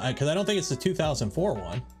 Because I don't think it's the 2004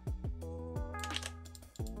 one.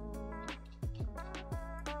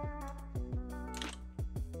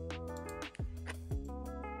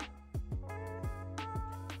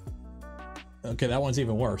 Okay, that one's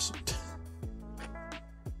even worse.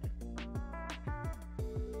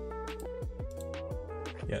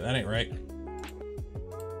 Yeah, that ain't right.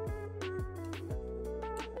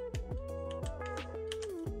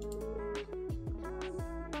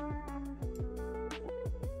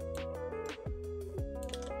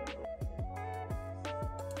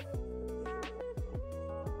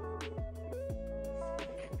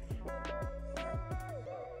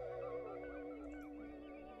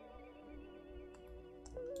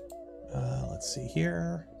 Let's see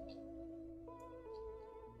here.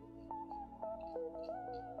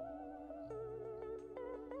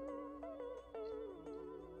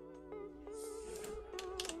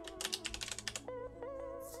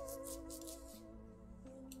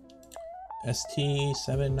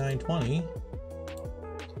 ST7920.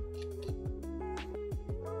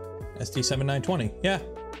 ST7920. Yeah.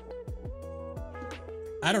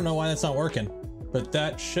 I don't know why that's not working, but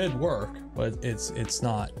that should work, but it's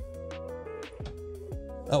not.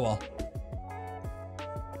 Oh well.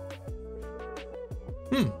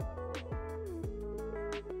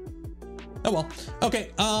 Oh well.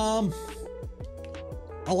 Okay, I'll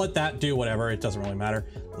let that do whatever. It doesn't really matter.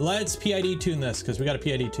 Let's PID tune this because we got to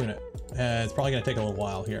PID tune it. It's probably gonna take a little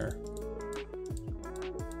while here.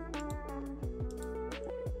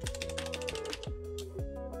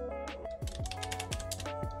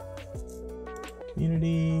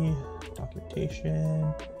 Community,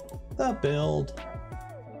 documentation, the build,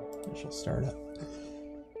 initial startup.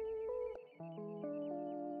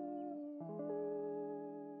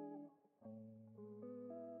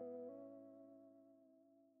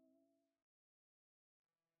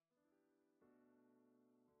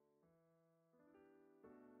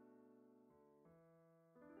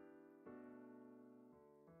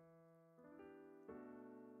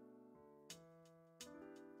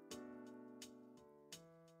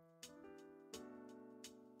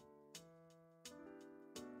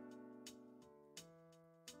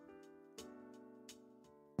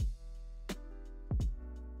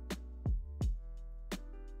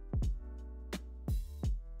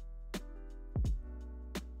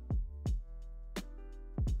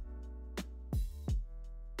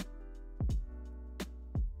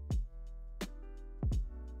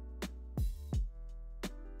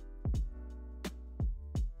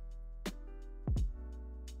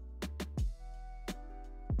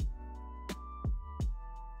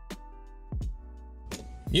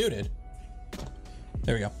 Muted.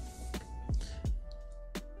 There we go.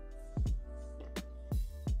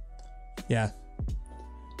 Yeah.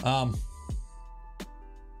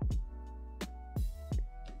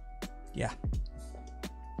 Yeah.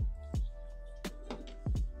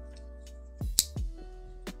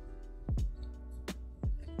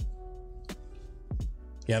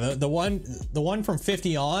 Yeah, the one from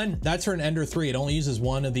 50 on, that's for an Ender 3. It only uses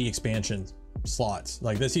one of the expansion slots.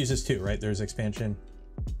 Like this uses 2, right? There's expansion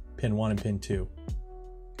pin 1 and pin 2.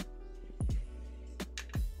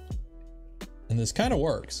 And this kind of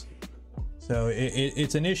works. So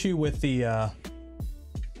it's an issue with the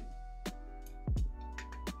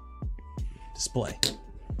display.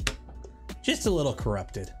 Just a little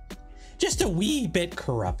corrupted. Just a wee bit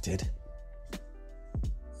corrupted.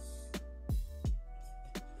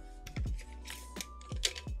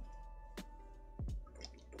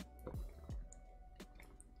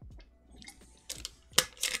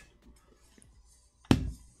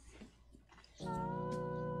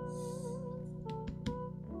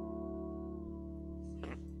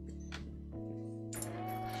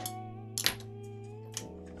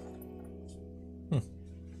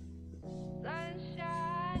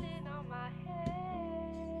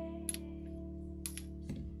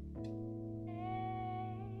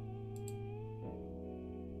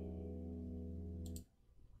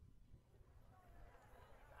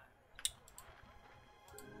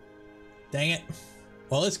 Dang it.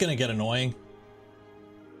 Well, it's gonna get annoying.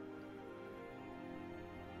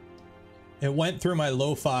 It went through my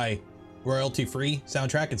lo-fi royalty-free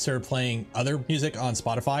soundtrack and started playing other music on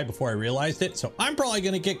Spotify before I realized it. So I'm probably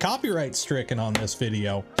gonna get copyright stricken on this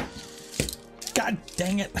video. God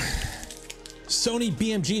dang it. Sony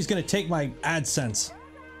BMG is gonna take my AdSense.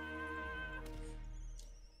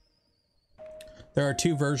 There are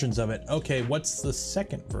 2 versions of it. Okay, what's the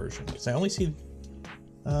second version? Because I only see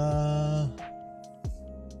oh,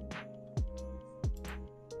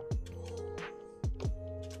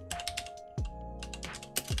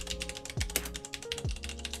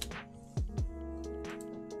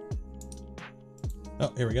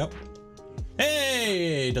 here we go.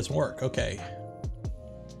 Hey, it doesn't work. Okay.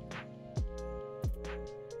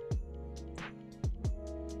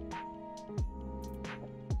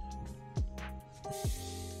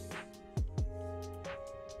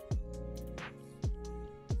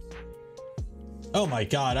 Oh my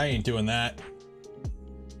God, I ain't doing that.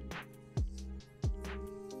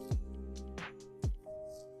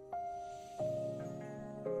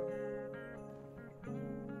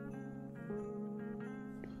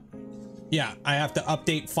 Yeah, I have to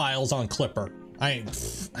update files on Klipper. I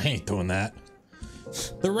ain't doing that.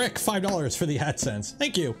 The Rick, $5 for the AdSense.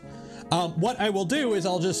 Thank you. What I will do is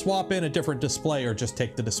I'll just swap in a different display or just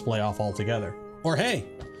take the display off altogether. Or hey,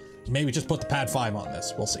 maybe just put the pad 5 on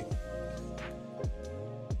this. We'll see.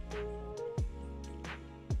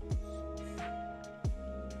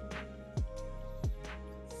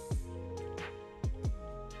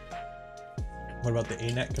 What about the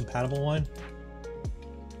ANET compatible one?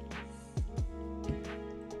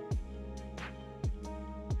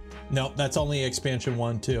 Nope, that's only expansion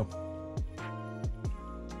 1 too.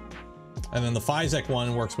 And then the FiSec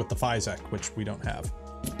one works with the FiSec, which we don't have.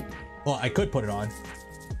 Well, I could put it on.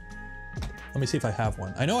 Let me see if I have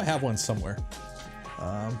one. I know I have one somewhere.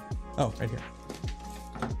 Oh, right here.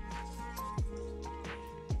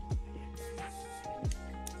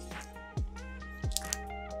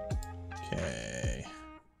 Okay.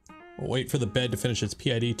 We'll wait for the bed to finish its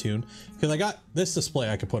PID tune because I got this display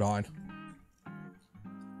I could put on.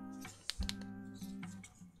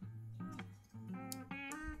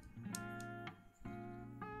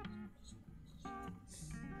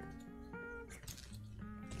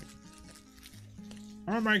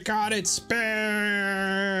 Oh my God, it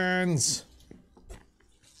spins!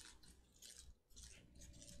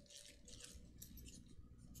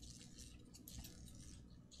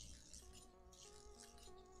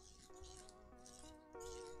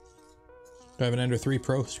 Do I have an Ender 3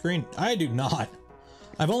 Pro screen? I do not.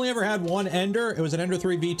 I've only ever had one Ender. It was an Ender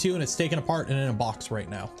 3 V2 and it's taken apart and in a box right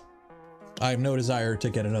now. I have no desire to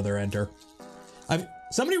get another Ender.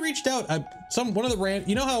 Somebody reached out, one of the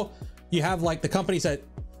you know how you have like the companies that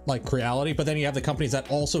like Creality, but then you have the companies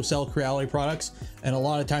that also sell Creality products. And a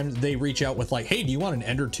lot of times they reach out with like, hey, do you want an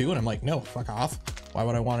Ender 2? And I'm like, no, fuck off. Why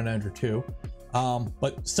would I want an Ender 2?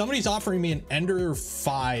 But somebody's offering me an Ender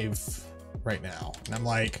 5 right now. And I'm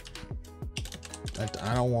like,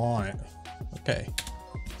 I don't want it. Okay.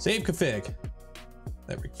 Save config.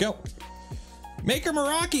 There we go. Maker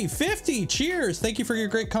Meraki 50. Cheers. Thank you for your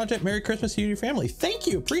great content. Merry Christmas to you and your family. Thank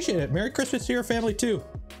you. Appreciate it. Merry Christmas to your family too.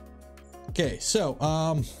 Okay, so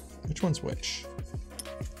which one's which?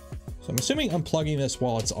 So I'm assuming unplugging this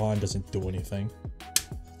while it's on doesn't do anything.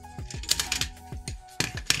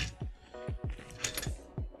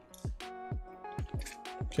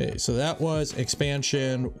 Okay, so that was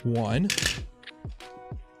expansion 1.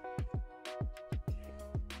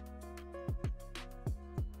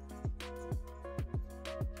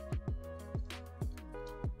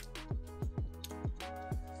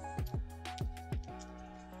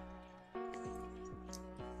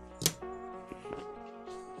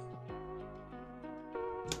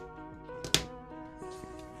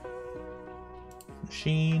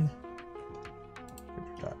 Machine.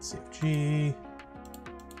 .cfg.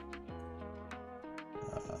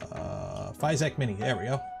 Physec Mini. There we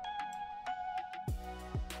go.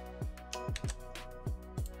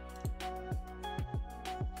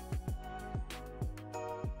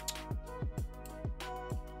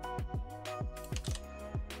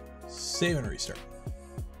 Save and restart.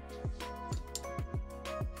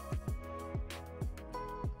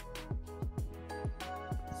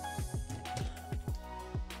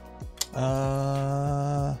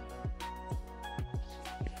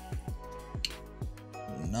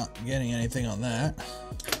 Not getting anything on that.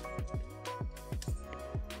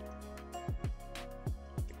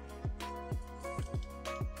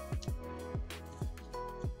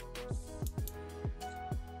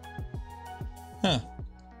 Huh.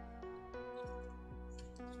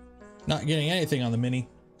 Not getting anything on the Mini.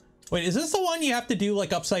 Wait, is this the one you have to do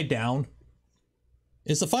like upside down?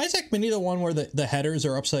 Is the Physec Mini the one where the headers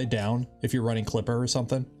are upside down if you're running Klipper or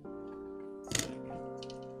something?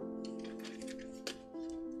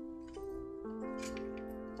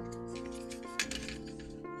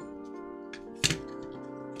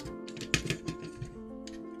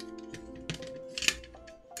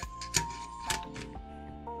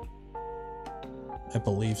 I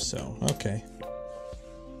believe so. Okay.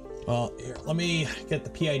 Well, here, let me get the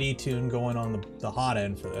PID tune going on the hot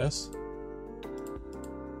end for this.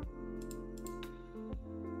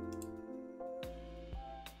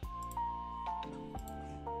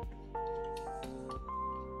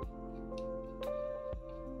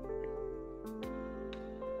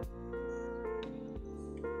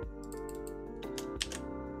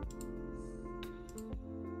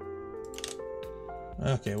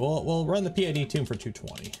 Okay, we'll run the PID tune for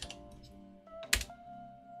 220.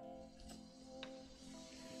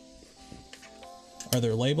 Are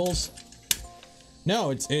there labels?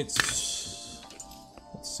 No, it's let's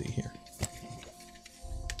see here.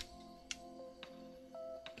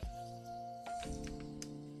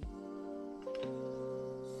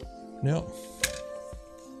 Nope.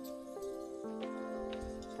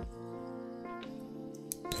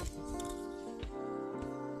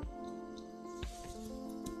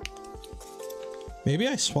 Maybe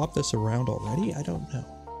I swapped this around already? I don't know.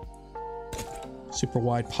 Super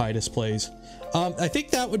wide pie displays. I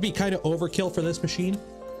think that would be kind of overkill for this machine.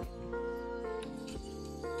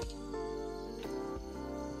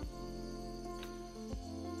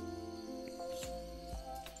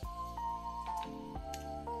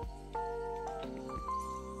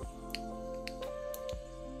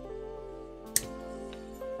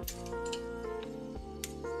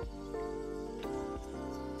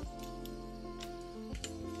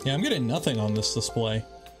 Yeah, I'm getting nothing on this display.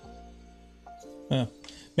 Huh.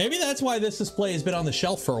 Maybe that's why this display has been on the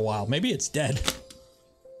shelf for a while. Maybe it's dead.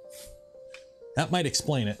 That might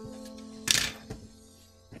explain it.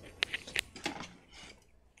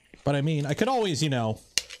 But I mean, I could always, you know,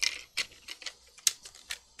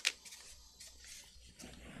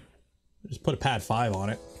 just put a pad 5 on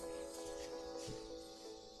it.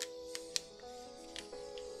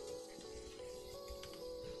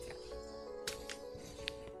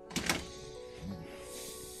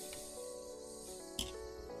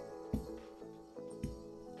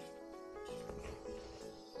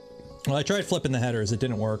 Well, I tried flipping the headers. It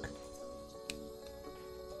didn't work.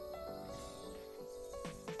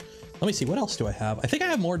 Let me see. What else do I have? I think I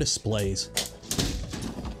have more displays.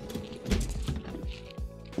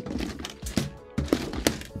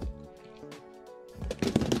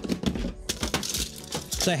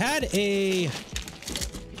 So I had a...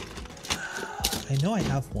 I know I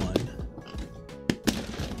have one.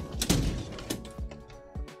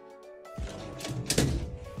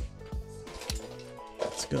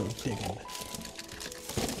 Go digging.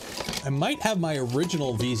 I might have my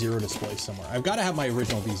original V0 display somewhere. I've got to have my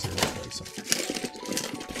original V0 display somewhere.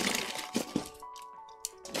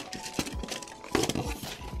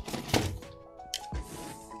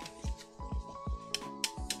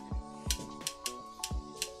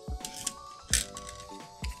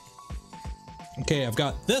 Okay, I've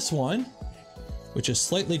got this one. which is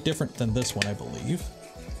slightly different than this one, I believe.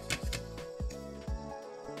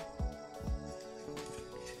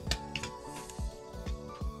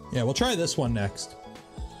 Yeah, we'll try this one next.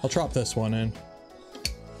 I'll drop this one in.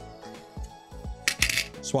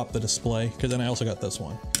 Swap the display, because then I also got this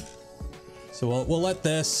one. So we'll let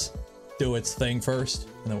this do its thing first,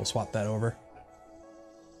 and then we'll swap that over.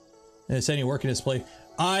 And it's any working display.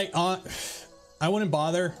 I wouldn't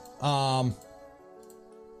bother. I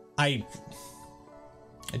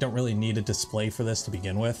don't really need a display for this to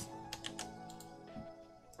begin with.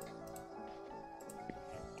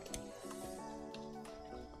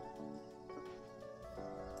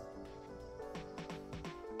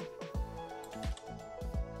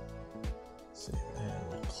 Save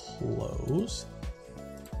and close.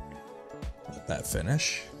 Let that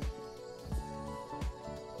finish.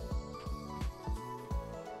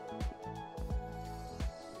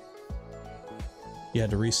 You had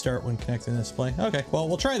to restart when connecting the display. Okay, well,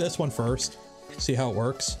 we'll try this one first, see how it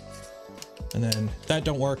works. And then if that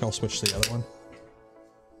don't work, I'll switch to the other one.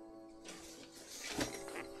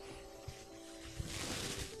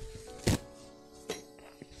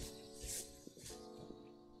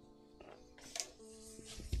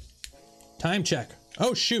 Time check.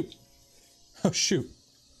 Oh, shoot. Oh, shoot.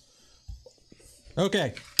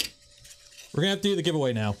 Okay. We're gonna have to do the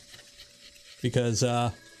giveaway now, because,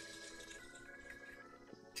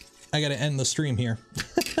 I gotta end the stream here.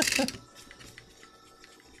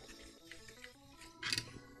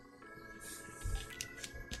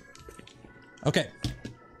 Okay.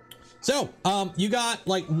 So, you got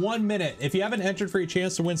like 1 minute. If you haven't entered for your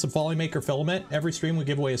chance to win some Polymaker filament, every stream we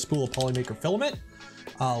give away a spool of Polymaker filament.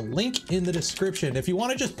 Link in the description. If you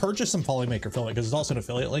want to just purchase some Polymaker filament, because there's also an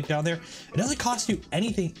affiliate link down there. It doesn't cost you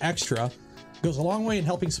anything extra. It goes a long way in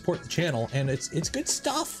helping support the channel, and it's good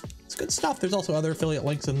stuff. It's good stuff. There's also other affiliate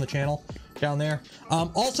links in the channel down there.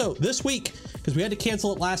 Also this week, because we had to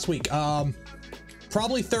cancel it last week,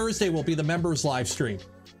 probably Thursday will be the members live stream.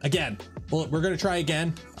 Again, we're going to try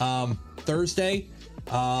again. Thursday,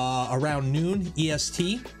 around noon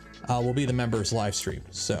EST, will be the members live stream.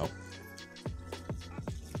 So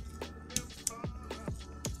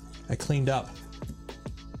I cleaned up.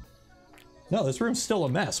 No, this room's still a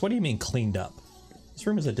mess. What do you mean cleaned up? This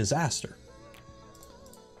room is a disaster.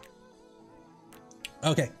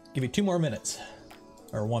 Okay, give you 2 more minutes.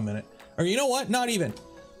 Or 1 minute. Or you know what? Not even.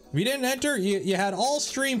 If you didn't enter, you had all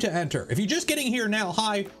stream to enter. If you're just getting here now,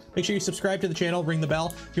 hi. Make sure you subscribe to the channel, ring the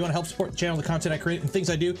bell. If you want to help support the channel, the content I create, and things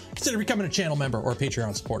I do, consider becoming a channel member or a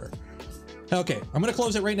Patreon supporter. Okay, I'm going to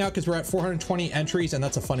close it right now because we're at 420 entries, and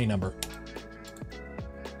that's a funny number.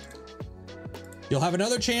 You'll have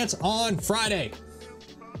another chance on Friday.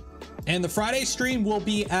 And the Friday stream will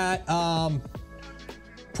be at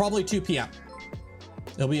probably 2 p.m.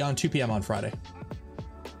 It'll be on 2 p.m. on Friday.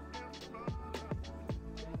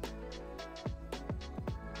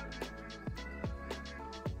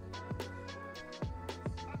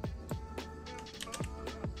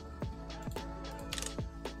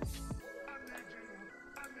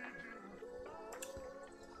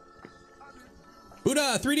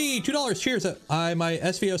 Buddha 3D $2. Cheers. My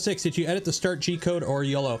SV06. Did you edit the start G code or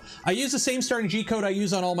YOLO? I use the same starting G code I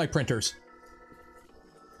use on all my printers.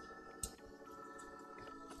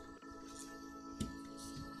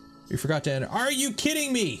 You forgot to enter. Are you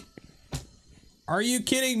kidding me? Are you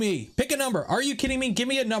kidding me? Pick a number. Are you kidding me? Give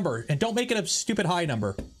me a number and don't make it a stupid high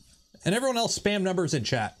number. And everyone else spam numbers in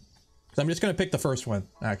chat. So I'm just going to pick the first one,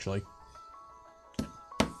 actually.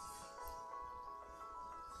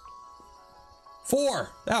 4.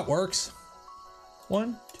 That works.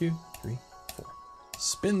 1, 2, 3, 4.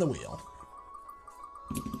 Spin the wheel.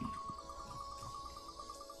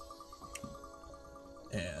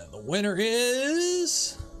 And the winner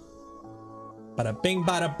is... Bada bing,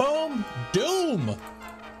 bada boom. Doom.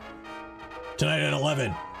 Tonight at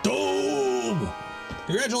 11. Doom.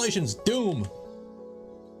 Congratulations, Doom.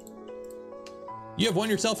 You have won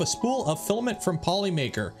yourself a spool of filament from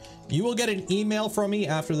Polymaker. You will get an email from me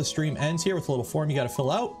after the stream ends here with a little form you got to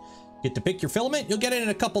fill out. You get to pick your filament. You'll get it in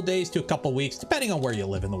a couple days to a couple weeks, depending on where you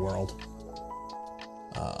live in the world.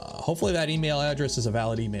 Hopefully that email address is a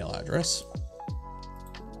valid email address.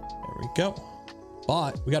 There we go.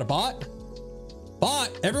 Bot. We got a bot?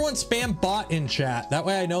 Bot. Everyone spam bot in chat. That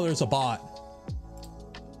way I know there's a bot.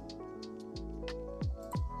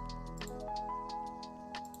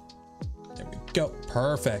 There we go.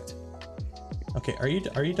 Perfect. Okay, are you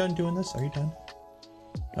done doing this? Are you done?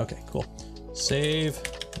 Okay, cool. Save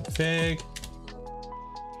config.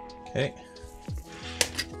 Okay.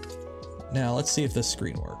 Now let's see if this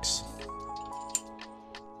screen works.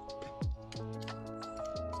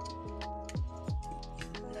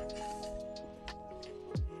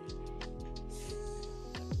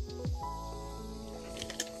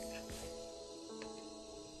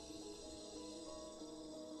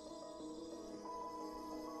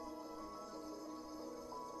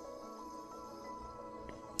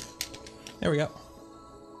 There we go.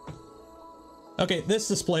 Okay, this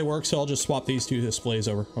display works, so I'll just swap these two displays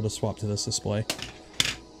over. I'll just swap to this display.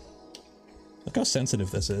 Look how sensitive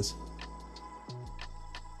this is.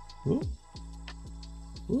 Whoop.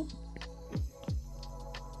 Whoop.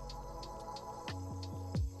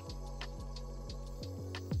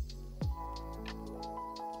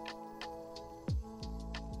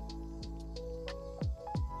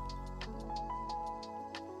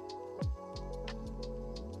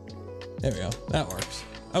 There we go. That works.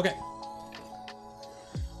 Okay.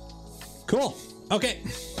 Cool. Okay.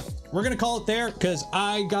 We're going to call it there because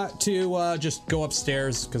I got to just go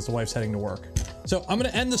upstairs because the wife's heading to work. So I'm going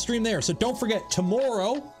to end the stream there. So don't forget,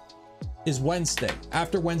 tomorrow is Wednesday.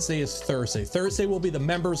 After Wednesday is Thursday. Thursday will be the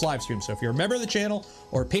members live stream. So if you're a member of the channel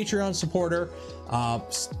or a Patreon supporter,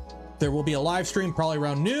 there will be a live stream probably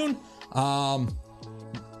around noon.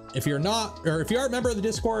 If you're not, or if you are a member of the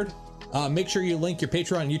Discord, make sure you link your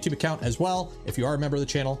Patreon and YouTube account as well if you are a member of the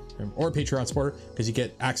channel or a Patreon supporter, because you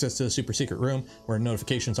get access to the super secret room where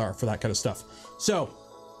notifications are for that kind of stuff. So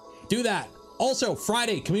do that. Also,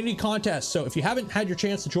 Friday, community contest. So if you haven't had your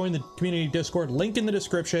chance to join the community Discord, link in the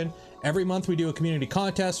description. Every month we do a community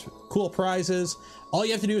contest, cool prizes. All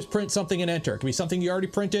you have to do is print something and enter. It can be something you already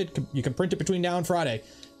printed. You can print it between now and Friday.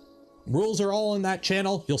 Rules are all in that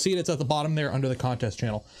channel. You'll see it's at the bottom there under the contest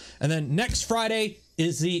channel. And then next Friday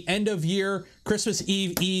is the end of year Christmas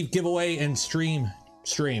Eve giveaway and stream.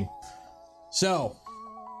 So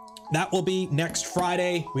that will be next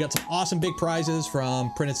Friday. We got some awesome big prizes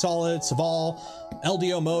from Printed Solid, Saval,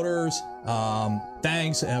 LDO Motors,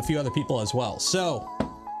 Thanks, and a few other people as well. So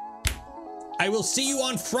I will see you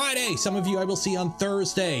on Friday. Some of you I will see on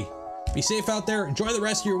Thursday. Be safe out there. Enjoy the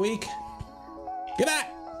rest of your week. Get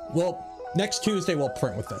back. Well, next Tuesday we'll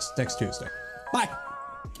print with this. Next Tuesday. Bye.